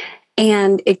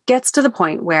 and it gets to the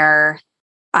point where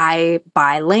I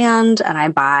buy land and I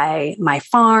buy my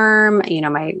farm,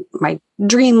 my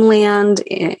dream land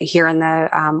here in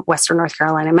the Western North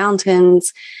Carolina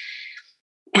mountains.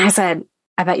 And I said,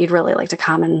 I bet you'd really like to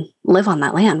come and live on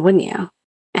that land, wouldn't you?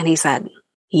 And he said,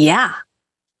 yeah.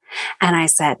 And I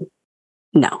said,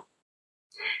 no,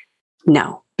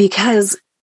 because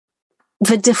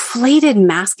the deflated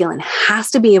masculine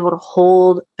has to be able to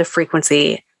hold the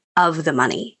frequency of the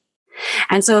money.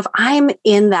 And so if I'm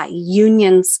in that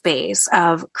union space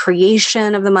of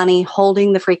creation of the money,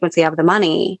 holding the frequency of the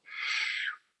money,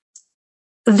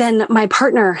 then my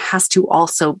partner has to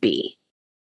also be.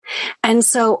 And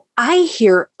so I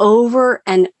hear over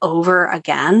and over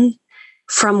again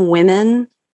from women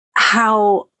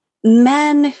how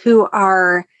men who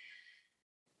are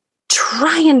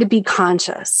trying to be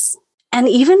conscious and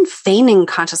even feigning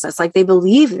consciousness, like they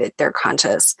believe that they're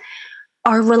conscious,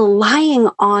 are relying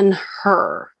on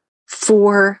her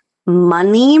for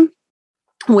money.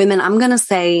 Women, I'm going to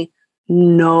say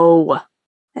no,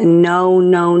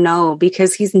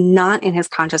 because he's not in his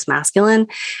conscious masculine,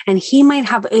 and he might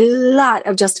have a lot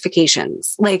of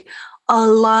justifications,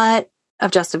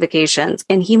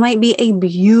 and he might be a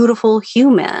beautiful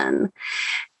human.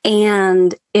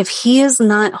 And if he is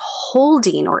not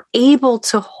holding or able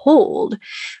to hold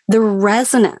the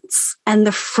resonance and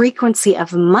the frequency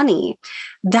of money,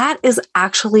 that is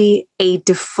actually a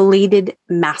deflated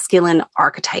masculine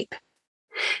archetype.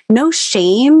 No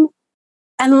shame.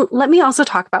 And let me also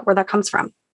talk about where that comes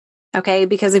from. Okay.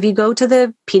 Because if you go to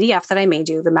the PDF that I made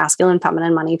you, the Masculine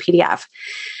Feminine Money PDF,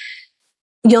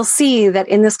 you'll see that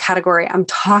in this category, I'm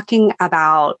talking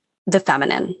about the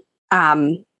feminine.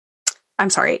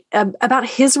 About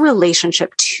his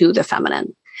relationship to the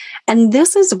feminine. And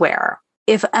this is where,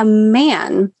 if a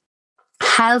man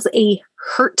has a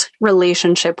hurt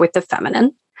relationship with the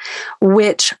feminine,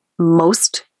 which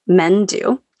most men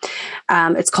do,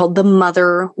 it's called the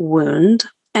mother wound.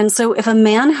 And so if a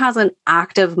man has an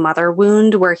active mother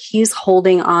wound where he's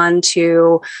holding on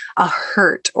to a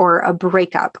hurt or a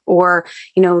breakup, or,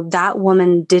 that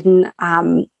woman didn't,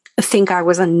 think I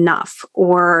was enough,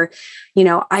 or,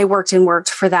 I worked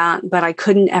for that, but I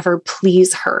couldn't ever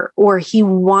please her, or he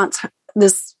wants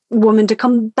this woman to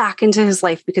come back into his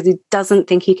life because he doesn't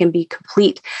think he can be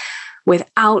complete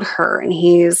without her. And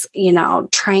he's, he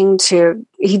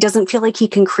doesn't feel like he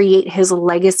can create his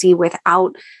legacy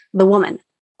without the woman.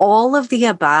 All of the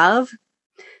above,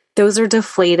 those are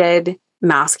deflated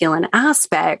masculine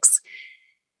aspects,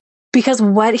 because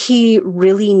what he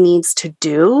really needs to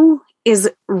do is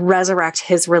resurrect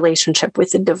his relationship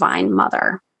with the Divine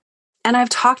Mother. And I've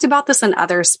talked about this in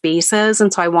other spaces,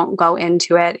 and so I won't go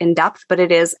into it in depth, but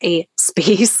it is a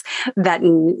space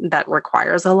that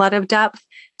requires a lot of depth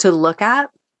to look at.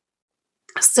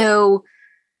 So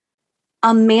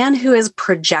a man who is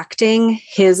projecting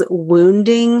his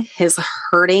wounding, his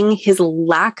hurting, his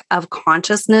lack of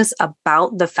consciousness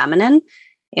about the feminine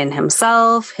in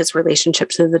himself, his relationship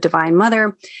to the Divine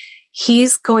Mother,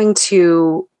 he's going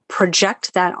to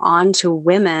project that onto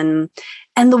women.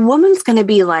 And the woman's going to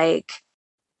be like,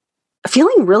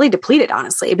 feeling really depleted,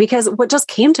 honestly, because what just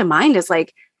came to mind is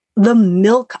like the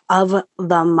milk of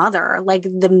the mother, like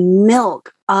the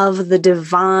milk of the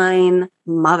divine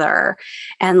mother,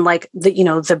 and like the, you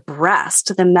know, the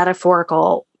breast, the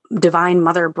metaphorical divine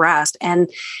mother breast. And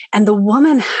the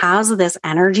woman has this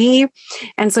energy.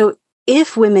 And so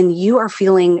if women, you are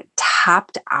feeling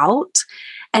tapped out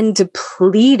and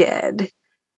depleted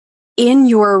in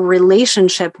your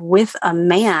relationship with a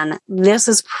man, this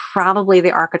is probably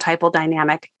the archetypal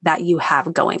dynamic that you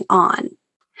have going on.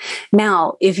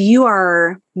 Now, if you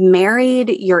are married,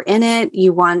 you're in it,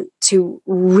 you want to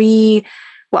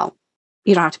well,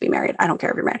 you don't have to be married. I don't care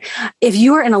if you're married. If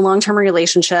you are in a long-term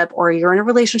relationship or you're in a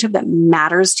relationship that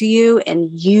matters to you and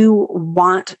you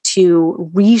want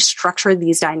to restructure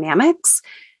these dynamics,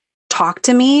 talk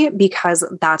to me, because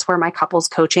that's where my couples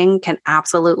coaching can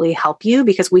absolutely help you,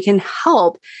 because we can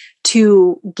help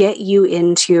to get you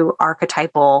into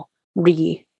archetypal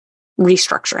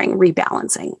restructuring,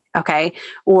 rebalancing, okay?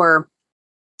 Or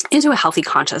into a healthy,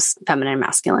 conscious, feminine,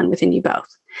 masculine within you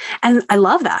both. And I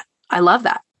love that. I love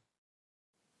that.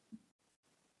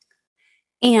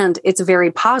 And it's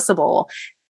very possible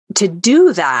to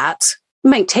do that. It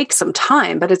might take some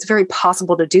time, but it's very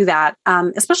possible to do that,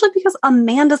 especially because a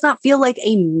man does not feel like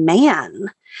a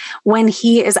man when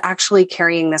he is actually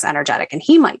carrying this energetic, and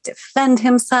he might defend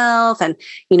himself and,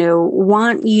 you know,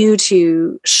 want you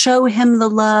to show him the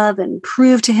love and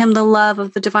prove to him the love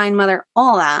of the divine mother,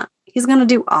 all that. He's going to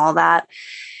do all that.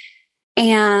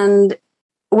 And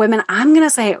women, I'm going to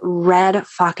say red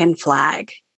fucking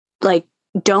flag. Like,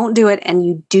 don't do it. And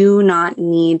you do not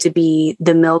need to be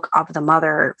the milk of the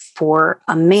mother for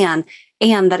a man.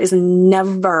 And that is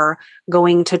never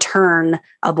going to turn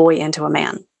a boy into a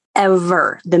man.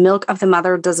 Ever. The milk of the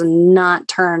mother does not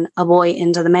turn a boy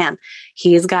into the man.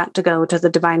 He's got to go to the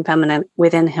divine feminine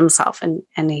within himself. And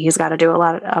he's got to do a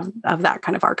lot of that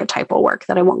kind of archetypal work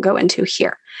that I won't go into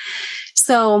here.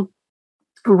 So,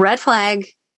 red flag,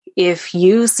 if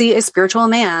you see a spiritual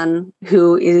man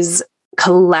who is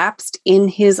collapsed in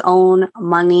his own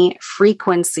money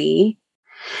frequency,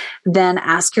 then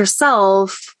ask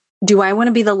yourself, do I want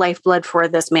to be the lifeblood for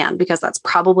this man? Because that's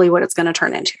probably what it's going to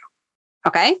turn into.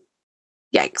 Okay?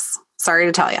 Yikes. Sorry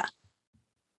to tell you.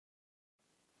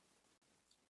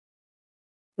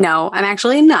 No, I'm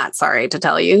actually not sorry to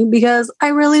tell you, because I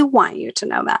really want you to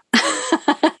know that.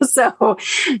 So,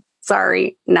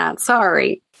 sorry, not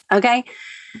sorry. Okay?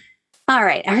 All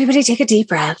right, everybody take a deep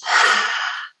breath.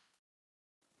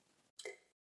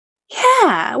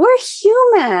 Yeah, we're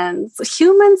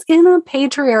humans in a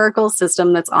patriarchal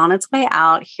system that's on its way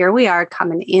out. Here we are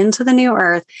coming into the new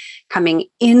earth, coming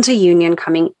into union,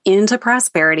 coming into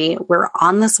prosperity. We're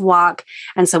on this walk.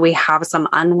 And so we have some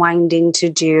unwinding to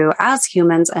do as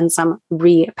humans and some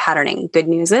repatterning. Good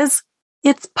news is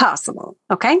it's possible.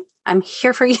 Okay. I'm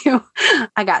here for you.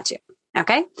 I got you.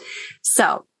 Okay.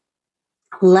 So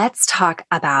let's talk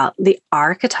about the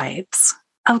archetypes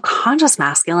of conscious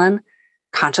masculine,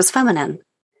 conscious feminine.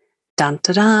 Dun,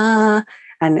 da, da.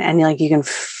 And like, you can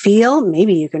feel,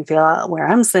 maybe you can feel where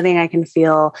I'm sitting, I can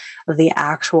feel the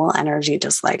actual energy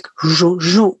just like,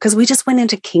 because we just went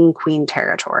into king queen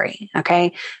territory.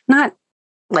 Okay. Not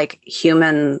like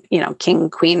human, king,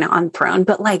 queen on throne,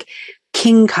 but like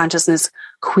king consciousness,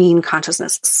 queen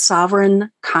consciousness, sovereign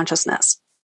consciousness.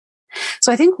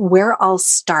 So I think where I'll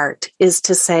start is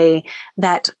to say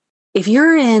that if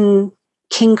you're in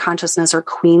king consciousness or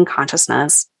queen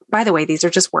consciousness, by the way, these are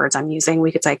just words I'm using.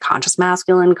 We could say conscious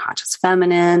masculine, conscious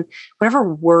feminine, whatever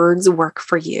words work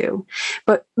for you.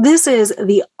 But this is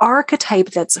the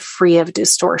archetype that's free of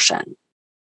distortion.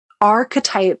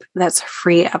 Archetype that's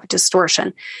free of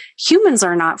distortion. Humans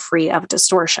are not free of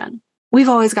distortion. We've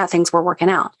always got things we're working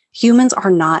out. Humans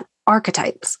are not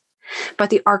archetypes,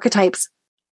 but the archetypes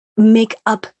make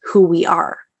up who we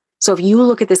are. So if you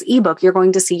look at this ebook, you're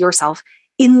going to see yourself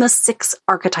in the 6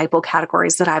 archetypal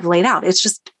categories that I've laid out.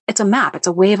 It's a map. It's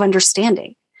a way of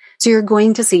understanding. So you're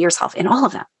going to see yourself in all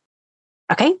of them.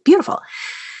 Okay, beautiful.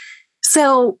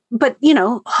 So, but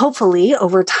hopefully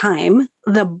over time,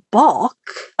 the bulk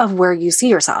of where you see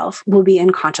yourself will be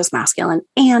in conscious masculine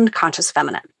and conscious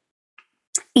feminine.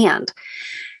 And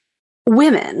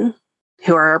women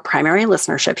who are our primary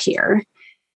listenership here,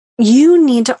 you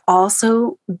need to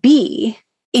also be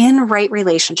in right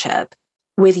relationship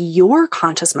with your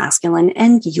conscious masculine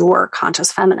and your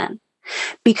conscious feminine,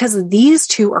 because these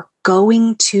two are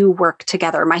going to work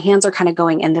together. My hands are kind of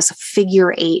going in this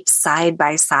figure 8 side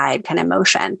by side kind of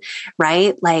motion,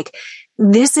 right? Like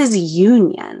this is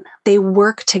union. They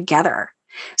work together.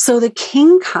 So the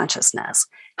king consciousness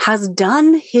has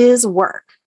done his work.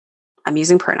 I'm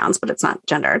using pronouns, but it's not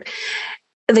gendered.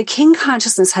 the king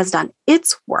consciousness has done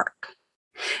its work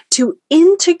to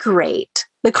integrate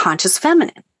the conscious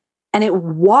feminine. And it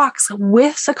walks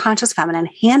with the conscious feminine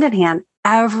hand in hand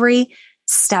every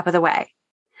step of the way.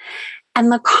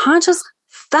 And the conscious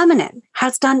feminine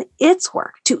has done its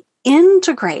work to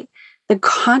integrate the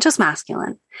conscious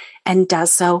masculine and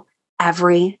does so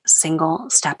every single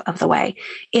step of the way.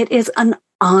 It is an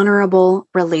honorable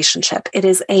relationship. It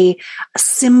is a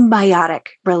symbiotic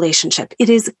relationship. It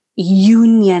is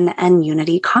union and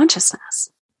unity consciousness.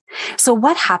 So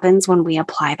what happens when we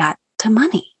apply that to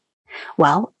money?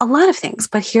 Well, a lot of things,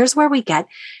 but here's where we get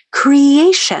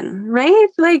creation, right?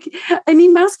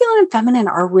 Masculine and feminine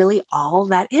are really all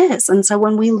that is. And so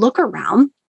when we look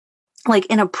around, like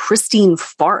in a pristine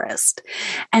forest,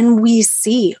 and we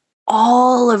see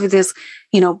all of this,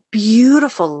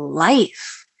 beautiful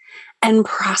life and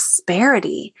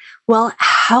prosperity, well,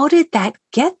 how did that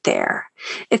get there?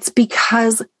 It's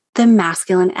because the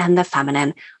masculine and the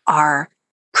feminine are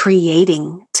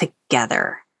creating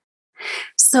together.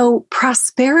 So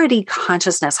prosperity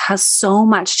consciousness has so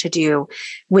much to do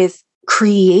with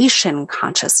creation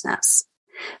consciousness.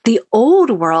 The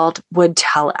old world would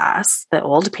tell us, the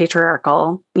old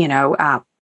patriarchal, Piscean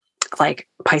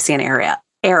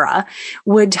era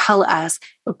would tell us,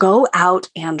 go out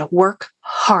and work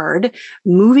hard,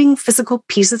 moving physical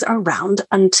pieces around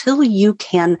until you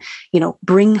can,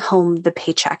 bring home the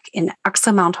paycheck in X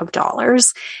amount of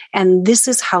dollars. And this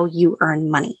is how you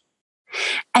earn money.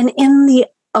 And in the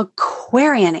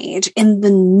Aquarian age, in the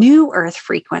new earth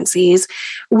frequencies,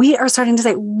 we are starting to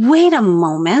say, wait a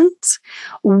moment,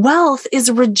 wealth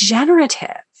is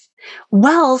regenerative.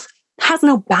 Wealth has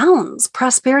no bounds.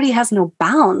 Prosperity has no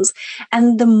bounds.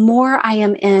 And the more I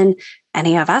am in,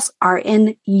 any of us are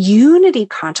in unity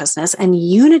consciousness and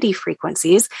unity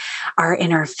frequencies, our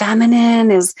inner feminine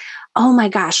is, oh my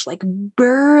gosh, like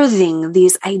birthing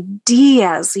these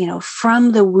ideas,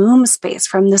 from the womb space,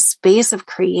 from the space of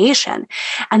creation.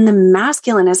 And the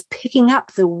masculine is picking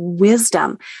up the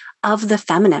wisdom of the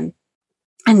feminine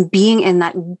and being in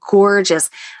that gorgeous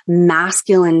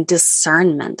masculine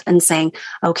discernment and saying,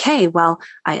 okay, well,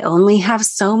 I only have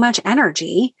so much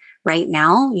energy right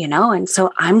now, and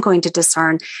so I'm going to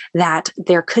discern that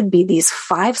there could be these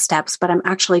 5 steps, but I'm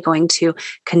actually going to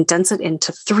condense it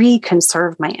into 3,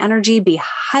 conserve my energy, be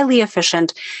highly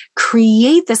efficient,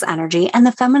 create this energy. And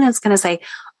the feminine is going to say,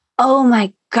 oh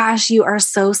my gosh, you are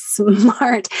so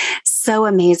smart, so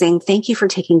amazing. Thank you for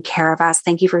taking care of us.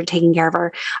 Thank you for taking care of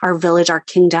our village, our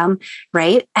kingdom,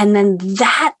 right? And then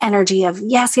that energy of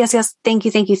yes, thank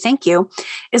you,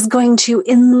 is going to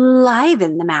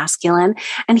enliven the masculine,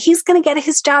 and he's going to get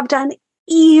his job done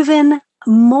even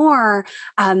more,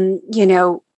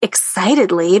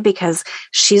 excitedly, because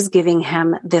she's giving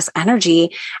him this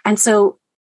energy. And so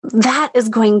that is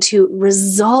going to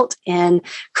result in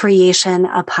creation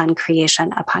upon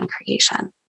creation upon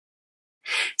creation.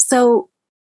 So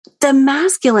the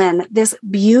masculine, this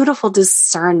beautiful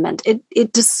discernment,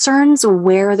 it discerns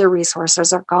where the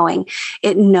resources are going.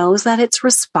 It knows that it's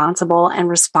responsible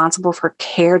for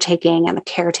caretaking and the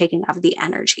caretaking of the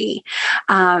energy.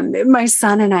 My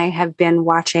son and I have been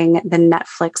watching the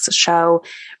Netflix show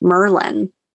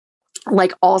Merlin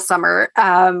like all summer.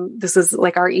 This is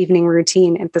like our evening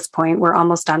routine at this point. We're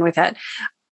almost done with it.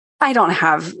 I don't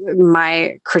have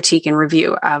my critique and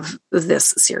review of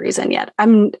this series in yet.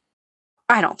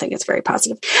 I don't think it's very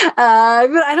positive. But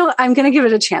I'm going to give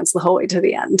it a chance the whole way to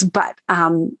the end. But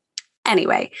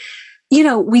anyway,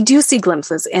 we do see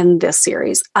glimpses in this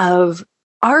series of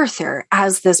Arthur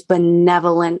as this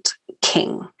benevolent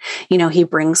king. He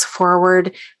brings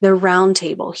forward the round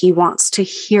table. He wants to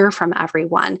hear from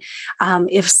everyone.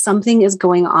 If something is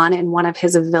going on in one of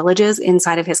his villages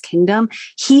inside of his kingdom,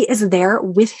 he is there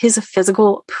with his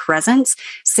physical presence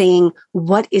saying,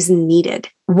 what is needed?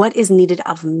 What is needed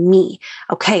of me?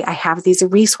 Okay, I have these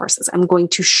resources. I'm going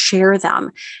to share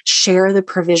them, share the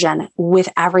provision with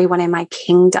everyone in my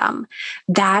kingdom.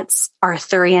 That's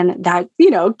Arthurian,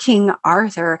 King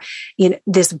Arthur,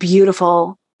 this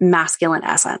beautiful masculine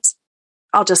essence.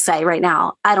 I'll just say right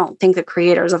now, I don't think the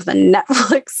creators of the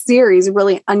Netflix series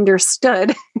really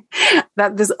understood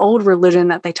that this old religion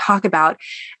that they talk about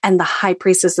and the high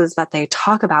priestesses that they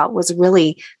talk about was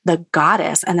really the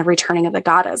goddess and the returning of the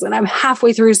goddess. And I'm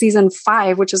halfway through season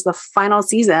 5, which is the final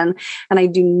season. And I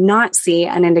do not see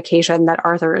an indication that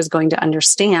Arthur is going to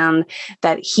understand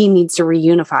that he needs to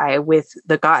reunify with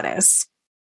the goddess,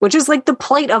 which is like the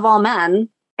plight of all men.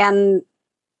 And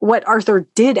what Arthur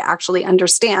did actually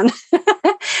understand.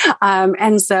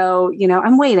 And so,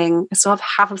 I'm waiting. I still have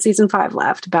half of season 5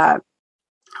 left, but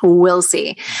we'll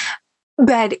see.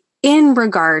 But in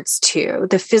regards to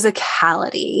the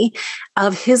physicality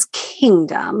of his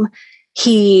kingdom,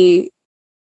 he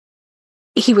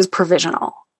was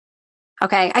provisional.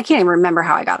 Okay. I can't even remember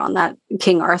how I got on that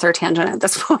King Arthur tangent at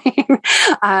this point.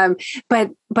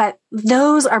 But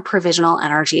those are provisional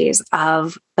energies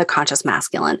of the conscious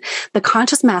masculine. The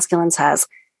conscious masculine says,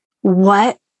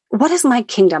 what is my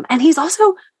kingdom? And he's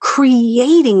also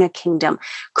creating a kingdom,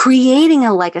 creating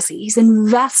a legacy. He's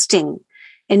investing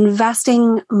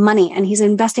money, and he's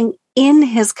investing in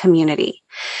his community.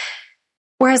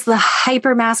 Whereas the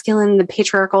hypermasculine, the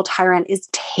patriarchal tyrant is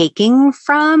taking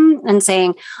from and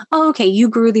saying, oh, okay, you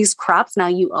grew these crops. Now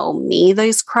you owe me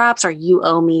these crops, or you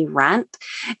owe me rent.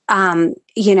 This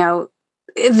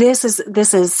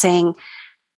is saying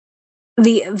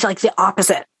the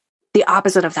opposite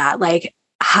of that. Like,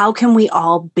 how can we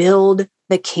all build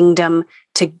the kingdom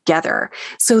together?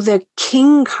 So the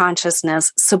king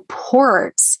consciousness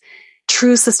supports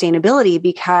true sustainability,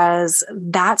 because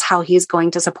that's how he's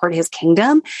going to support his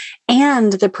kingdom,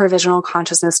 and the provisional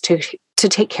consciousness to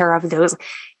take care of those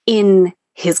in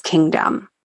his kingdom.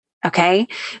 Okay.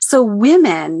 So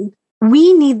women,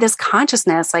 we need this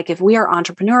consciousness. Like, if we are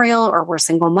entrepreneurial, or we're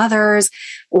single mothers,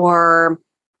 or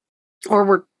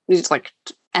we're like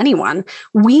anyone,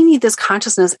 we need this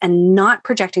consciousness, and not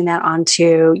projecting that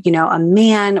onto, a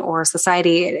man or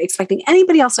society, expecting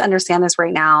anybody else to understand this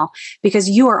right now, because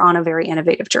you are on a very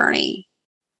innovative journey.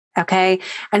 Okay.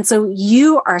 And so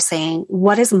you are saying,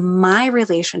 what is my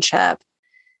relationship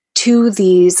to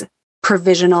these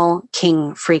provisional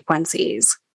king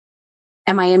frequencies?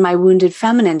 Am I in my wounded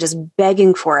feminine, just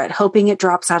begging for it, hoping it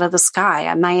drops out of the sky?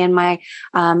 Am I in my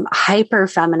hyper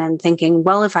feminine, thinking,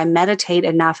 well, if I meditate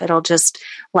enough, it'll just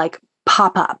like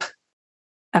pop up?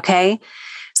 Okay.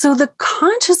 So the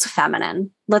conscious feminine,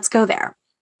 let's go there.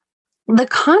 The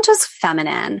conscious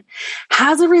feminine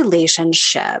has a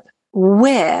relationship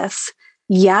with,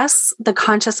 yes, the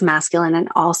conscious masculine, and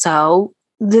also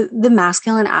the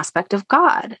masculine aspect of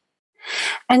God.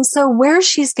 And so where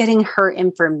she's getting her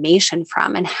information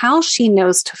from and how she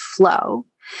knows to flow,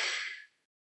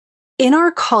 in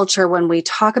our culture, when we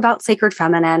talk about sacred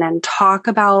feminine and talk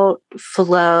about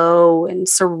flow and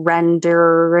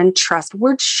surrender and trust,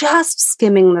 we're just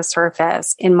skimming the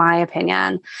surface, in my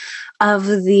opinion, of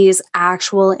these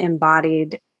actual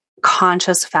embodied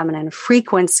conscious feminine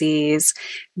frequencies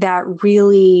that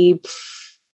really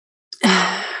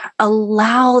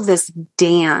allow this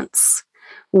dance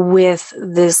with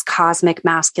this cosmic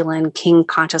masculine king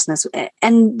consciousness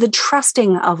and the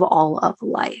trusting of all of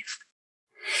life.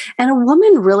 And a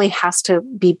woman really has to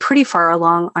be pretty far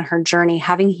along on her journey,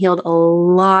 having healed a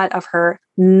lot of her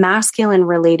masculine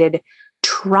related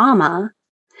trauma,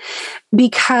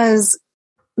 because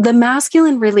the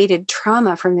masculine related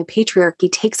trauma from the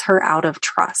patriarchy takes her out of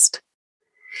trust.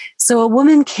 So a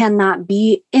woman cannot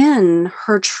be in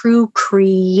her true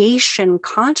creation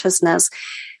consciousness,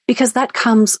 because that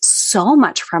comes so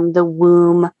much from the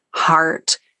womb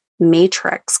heart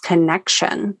matrix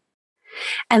connection.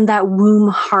 And that womb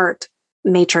heart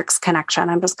matrix connection,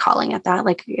 I'm just calling it that,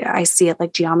 like I see it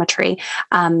like geometry.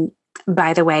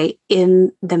 By the way,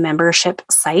 in the membership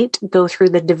site, go through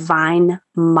the Divine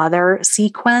Mother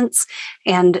sequence,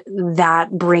 and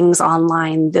that brings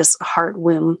online this heart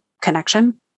womb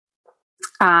connection.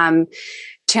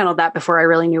 Channeled that before I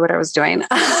really knew what I was doing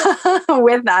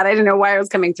with that. I didn't know why I was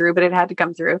coming through, but it had to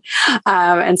come through.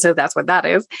 And so that's what that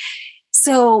is.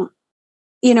 So,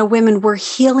 women, we're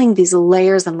healing these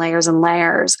layers and layers and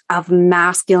layers of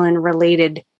masculine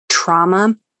related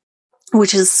trauma,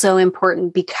 which is so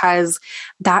important, because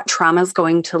that trauma is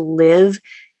going to live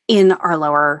in our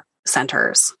lower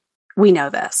centers. We know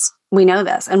this.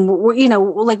 And,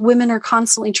 like, women are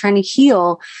constantly trying to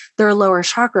heal their lower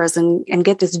chakras and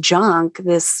get this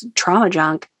trauma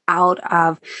junk out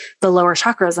of the lower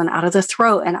chakras and out of the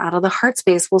throat and out of the heart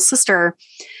space. Well, sister,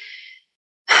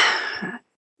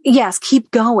 yes,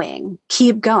 keep going,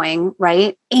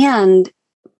 right? And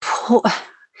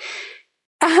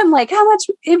I'm like, how much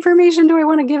information do I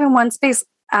want to give in one space?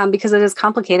 Because it is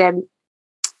complicated.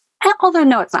 Although,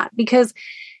 no, it's not, because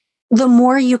the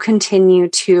more you continue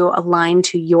to align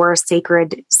to your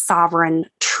sacred sovereign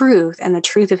truth and the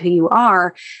truth of who you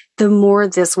are, the more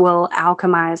this will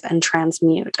alchemize and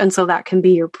transmute. And so that can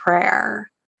be your prayer,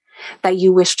 that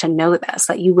you wish to know this,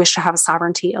 that you wish to have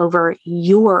sovereignty over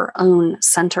your own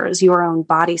centers, your own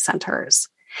body centers.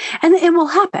 And it will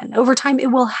happen over time.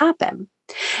 It will happen.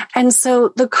 And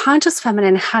so the conscious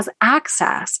feminine has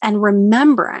access and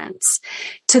remembrance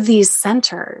to these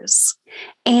centers.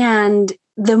 And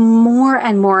the more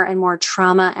and more and more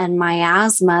trauma and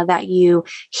miasma that you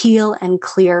heal and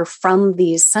clear from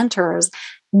these centers,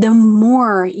 the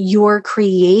more your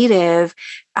creative,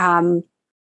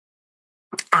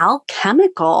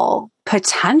 alchemical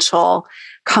potential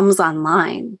comes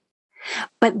online.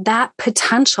 But that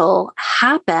potential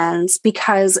happens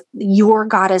because your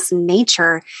goddess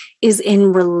nature is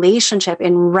in relationship,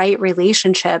 in right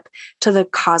relationship to the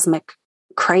cosmic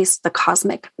Christ, the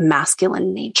cosmic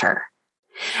masculine nature.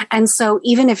 And so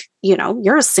even if,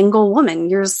 you're a single woman,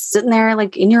 you're sitting there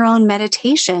like in your own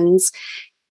meditations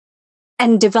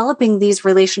and developing these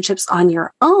relationships on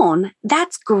your own,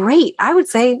 that's great. I would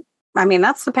say,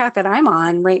 that's the path that I'm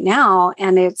on right now.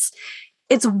 And it's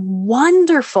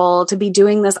wonderful to be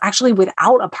doing this actually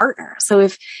without a partner. So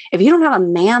if you don't have a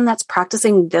man that's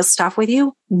practicing this stuff with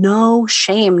you, no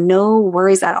shame, no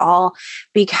worries at all,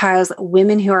 because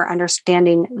women who are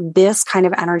understanding this kind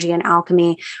of energy and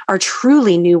alchemy are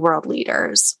truly new world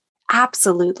leaders.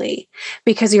 Absolutely.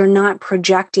 Because you're not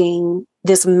projecting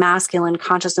this masculine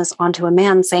consciousness onto a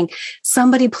man saying,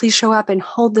 somebody please show up and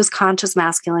hold this conscious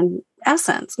masculine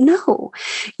essence. No,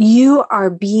 you are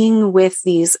being with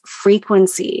these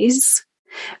frequencies,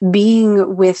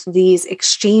 being with these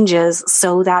exchanges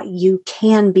so that you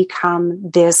can become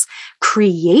this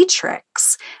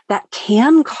creatrix that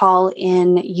can call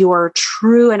in your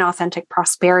true and authentic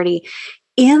prosperity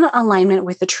in alignment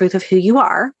with the truth of who you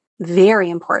are. Very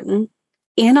important.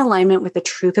 In alignment with the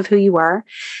truth of who you are.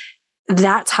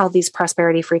 That's how these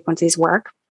prosperity frequencies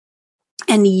work.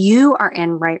 And you are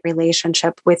in right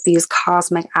relationship with these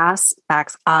cosmic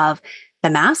aspects of the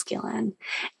masculine,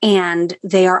 and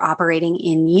they are operating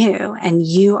in you, and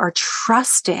you are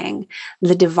trusting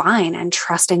the divine and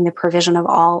trusting the provision of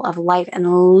all of life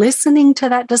and listening to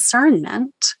that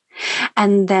discernment,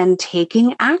 and then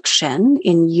taking action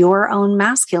in your own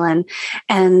masculine,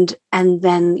 and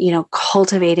then,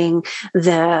 cultivating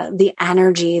the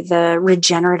energy, the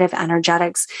regenerative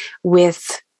energetics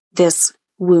with this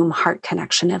womb heart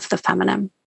connection of the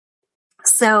feminine.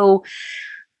 So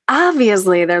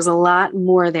obviously there's a lot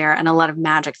more there and a lot of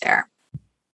magic there.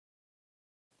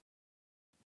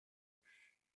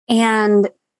 And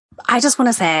I just want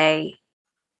to say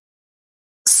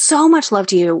so much love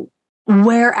to you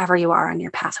wherever you are on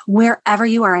your path,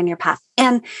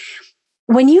 And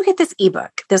when you get this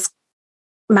ebook, this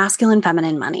Masculine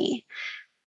Feminine Money,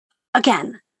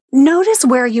 again, notice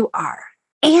where you are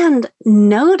and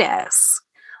notice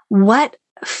what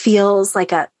feels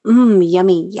like a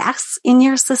yummy yes in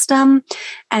your system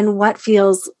and what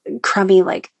feels crummy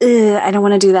like, I don't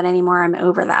want to do that anymore. I'm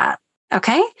over that.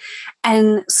 Okay.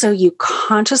 And so you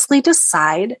consciously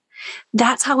decide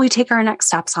that's how we take our next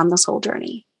steps on this whole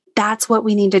journey. That's what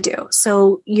we need to do.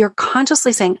 So you're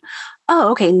consciously saying,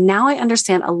 oh, okay, now I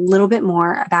understand a little bit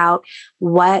more about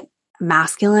what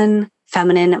masculine,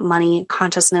 feminine money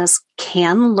consciousness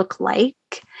can look like.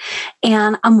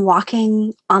 And I'm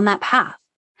walking on that path.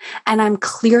 And I'm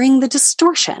clearing the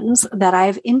distortions that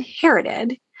I've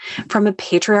inherited from a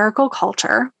patriarchal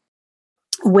culture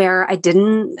where I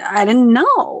didn't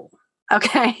know.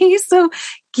 Okay. So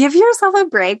give yourself a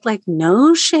break, like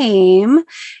no shame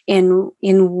in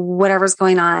whatever's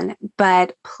going on.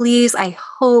 But please, I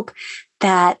hope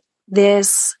that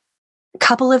this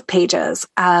couple of pages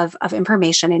of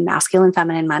information in Masculine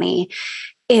Feminine Money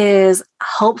is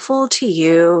helpful to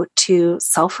you to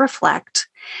self-reflect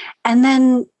and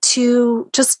then to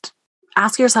just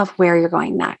ask yourself where you're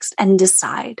going next and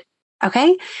decide.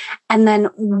 Okay. And then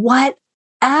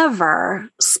whatever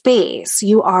space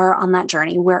you are on that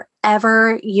journey,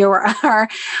 wherever you are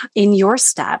in your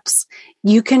steps,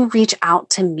 you can reach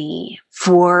out to me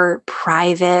for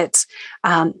private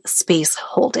space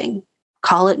holding.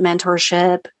 Call it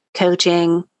mentorship,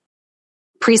 coaching,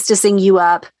 priestessing you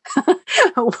up,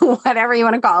 whatever you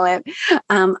want to call it.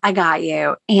 I got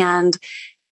you. And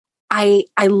I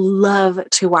love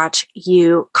to watch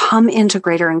you come into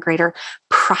greater and greater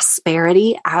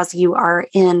prosperity as you are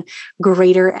in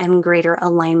greater and greater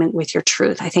alignment with your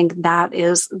truth. I think that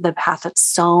is the path that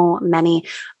so many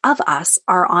of us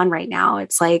are on right now.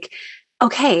 It's like,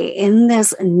 okay, in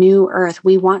this new earth,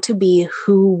 we want to be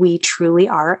who we truly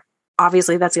are.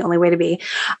 Obviously, that's the only way to be.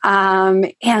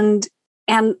 And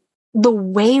the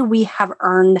way we have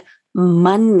earned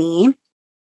money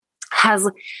has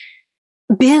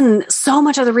been so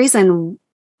much of the reason.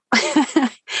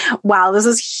 Wow, this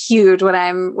is huge. What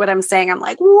I'm saying, I'm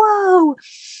like, whoa.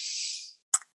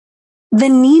 The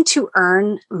need to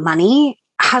earn money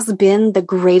has been the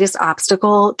greatest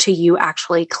obstacle to you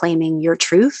actually claiming your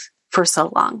truth for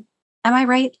so long. Am I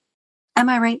right?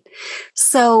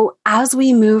 So as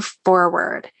we move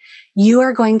forward, you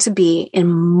are going to be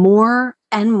in more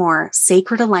and more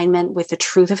sacred alignment with the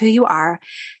truth of who you are.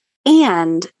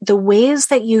 And the ways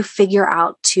that you figure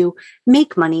out to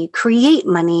make money, create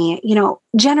money,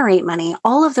 generate money,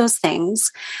 all of those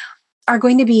things are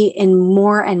going to be in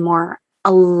more and more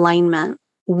alignment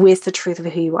with the truth of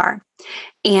who you are.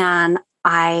 And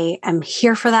I am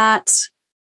here for that.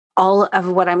 All of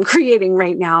what I'm creating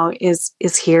right now is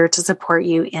here to support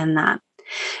you in that.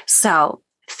 So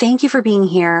thank you for being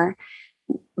here.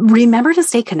 Remember to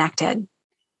stay connected.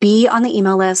 Be on the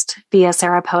email list via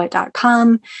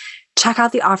sarahpoet.com. Check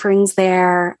out the offerings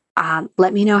there.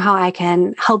 Let me know how I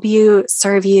can help you,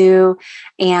 serve you.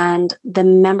 And the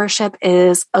membership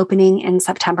is opening in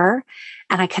September,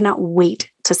 and I cannot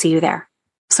wait to see you there.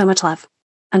 So much love.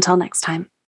 Until next time.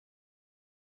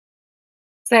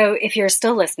 So if you're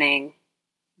still listening,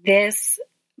 this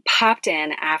popped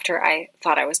in after I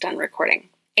thought I was done recording.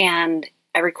 And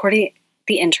I recorded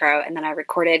the intro, and then I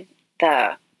recorded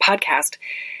the podcast.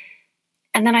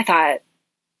 And then I thought,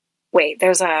 wait,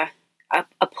 there's a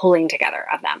pulling together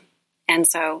of them. And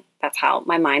so that's how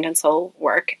my mind and soul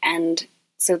work. And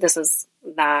so this is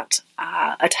that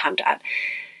attempt at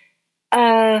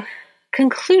a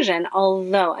conclusion,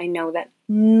 although I know that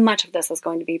much of this is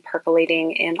going to be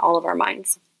percolating in all of our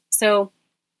minds. So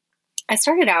I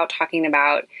started out talking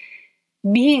about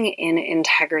being in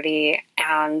integrity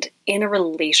and in a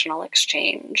relational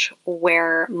exchange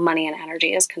where money and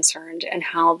energy is concerned, and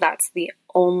how that's the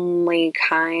only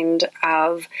kind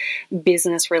of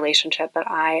business relationship that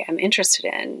I am interested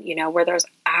in, where there's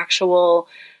actual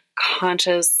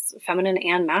conscious feminine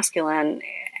and masculine.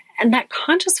 And that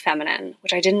conscious feminine,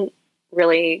 which I didn't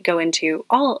really go into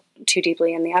all too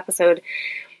deeply in the episode,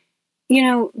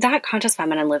 that conscious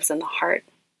feminine lives in the heart.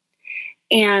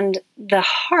 And the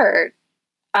heart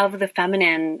of the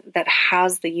feminine that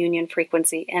has the union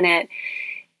frequency in it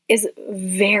is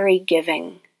very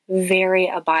giving, very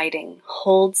abiding,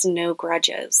 holds no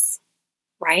grudges,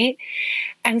 right?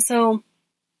 And so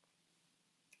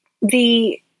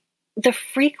the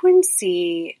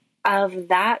frequency of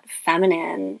that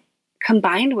feminine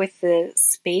combined with the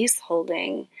space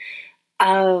holding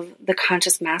of the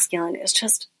conscious masculine is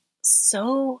just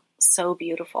so, so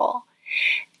beautiful.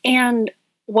 And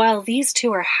while these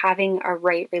two are having a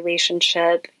right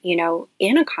relationship, in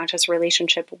a conscious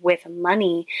relationship with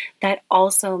money, that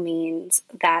also means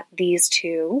that these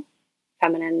two,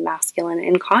 feminine, masculine,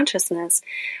 in consciousness,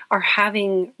 are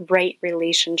having right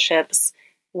relationships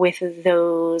with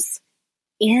those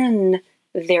in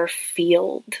their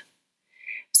field.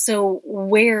 So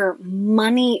where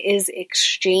money is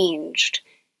exchanged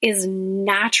is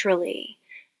naturally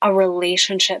a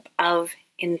relationship of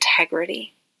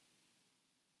integrity.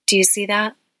 Do you see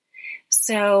that?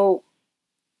 So,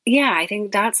 yeah, I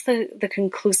think that's the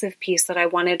conclusive piece that I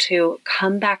wanted to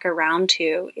come back around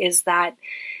to, is that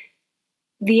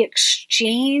the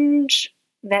exchange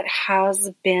that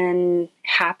has been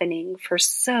happening for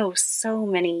so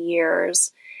many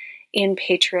years in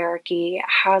patriarchy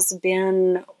has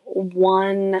been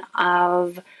one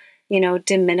of,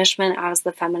 diminishment as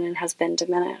the feminine has been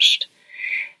diminished.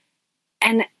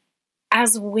 And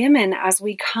as women, as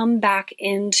we come back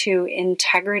into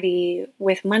integrity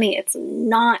with money, it's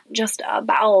not just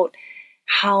about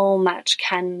how much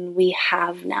can we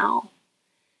have now.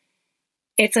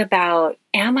 It's about,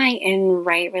 am I in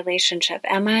right relationship?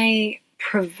 Am I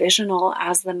provisional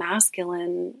as the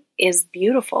masculine is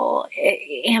beautiful?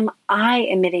 Am I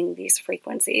emitting these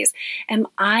frequencies? Am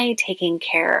I taking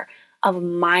care of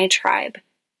my tribe?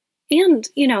 And,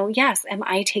 yes, am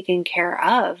I taken care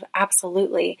of?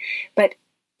 Absolutely. But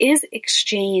is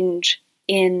exchange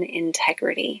in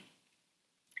integrity?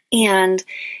 And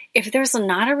if there's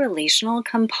not a relational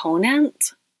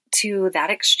component to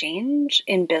that exchange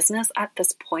in business at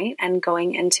this point and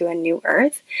going into a new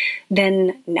earth,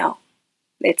 then no,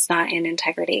 it's not in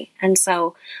integrity. And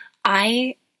so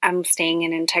I am staying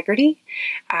in integrity.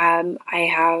 I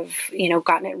have,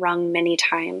 gotten it wrong many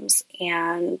times,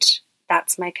 and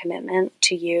that's my commitment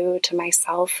to you, to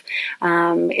myself.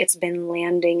 It's been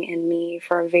landing in me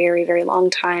for a very, very long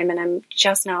time, and I'm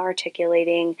just now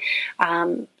articulating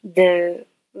the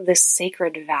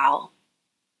sacred vow.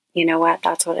 You know what?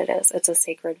 That's what it is. It's a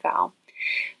sacred vow.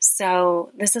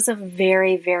 So this is a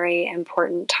very, very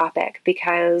important topic,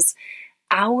 because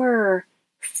our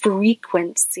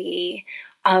frequency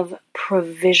of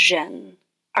provision,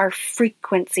 our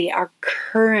frequency, our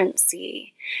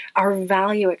currency, our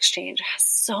value exchange has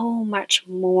so much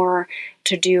more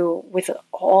to do with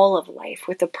all of life,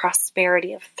 with the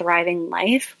prosperity of thriving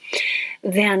life,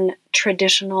 than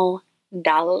traditional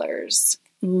dollars,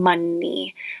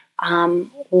 money,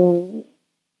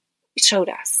 showed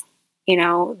us.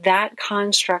 That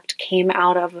construct came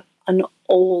out of an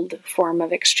old form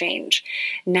of exchange.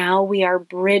 Now we are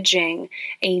bridging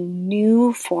a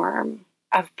new form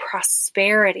of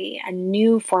prosperity, a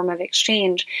new form of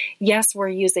exchange. Yes, we're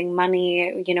using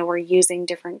money, we're using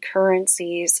different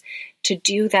currencies to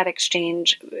do that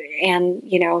exchange. And,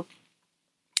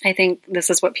 I think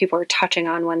this is what people are touching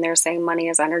on when they're saying money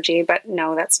is energy, but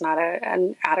no, that's not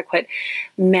an adequate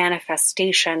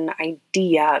manifestation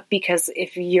idea, because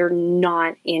if you're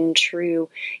not in true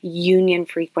union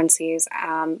frequencies,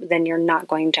 then you're not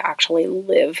going to actually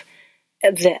live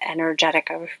the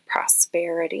energetic of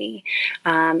prosperity.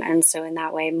 And so in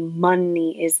that way,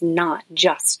 money is not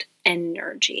just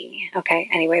energy. Okay.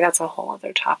 Anyway, that's a whole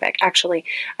other topic. Actually,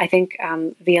 I think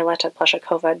Violetta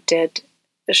Pleshakova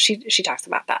she talks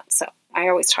about that. So I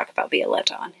always talk about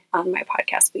Violetta on my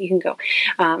podcast, but you can go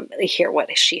hear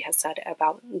what she has said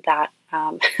about that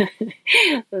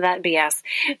that BS.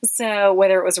 So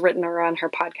whether it was written or on her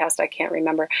podcast, I can't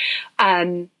remember.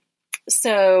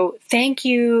 So thank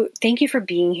you for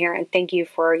being here, and thank you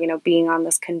for, being on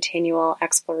this continual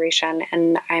exploration.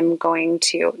 And I'm going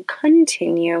to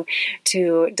continue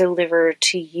to deliver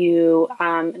to you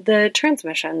the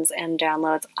transmissions and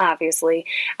downloads, obviously,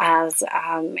 as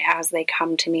they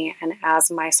come to me and as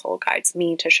my soul guides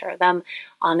me to share them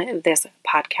on this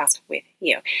podcast with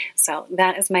you. So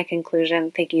that is my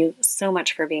conclusion. Thank you so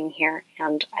much for being here,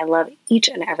 and I love each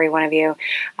and every one of you.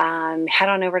 Head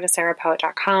on over to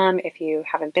sarahpoet.com if you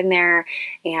haven't been there,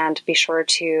 and be sure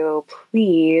to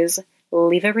please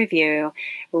leave a review,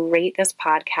 rate this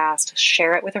podcast,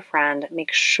 share it with a friend,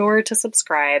 make sure to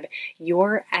subscribe.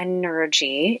 Your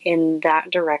energy in that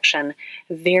direction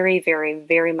very, very,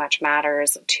 very much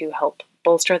matters to help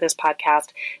bolster this podcast,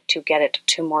 to get it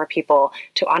to more people,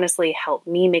 to honestly help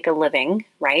me make a living,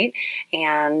 right?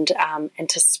 And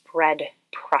to spread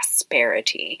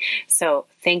prosperity. So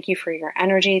thank you for your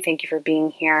energy. Thank you for being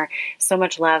here. So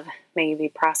much love. May you be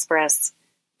prosperous.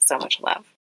 So much love.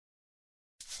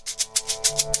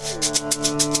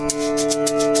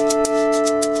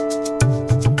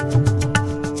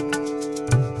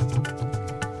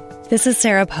 This is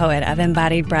Sarah Poet of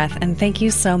Embodied Breath, and thank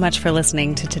you so much for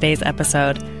listening to today's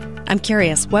episode. I'm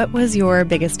curious, what was your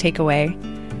biggest takeaway?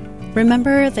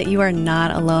 Remember that you are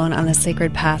not alone on the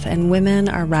sacred path, and women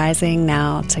are rising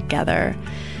now together.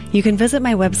 You can visit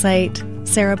my website,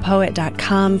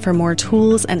 sarahpoet.com, for more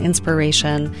tools and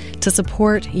inspiration to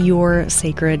support your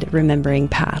sacred remembering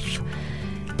path.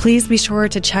 Please be sure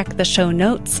to check the show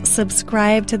notes,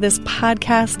 subscribe to this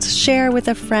podcast, share with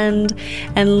a friend,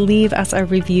 and leave us a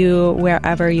review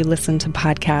wherever you listen to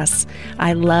podcasts.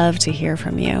 I love to hear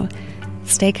from you.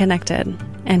 Stay connected,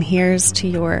 and here's to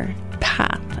your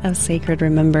path of sacred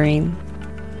remembering.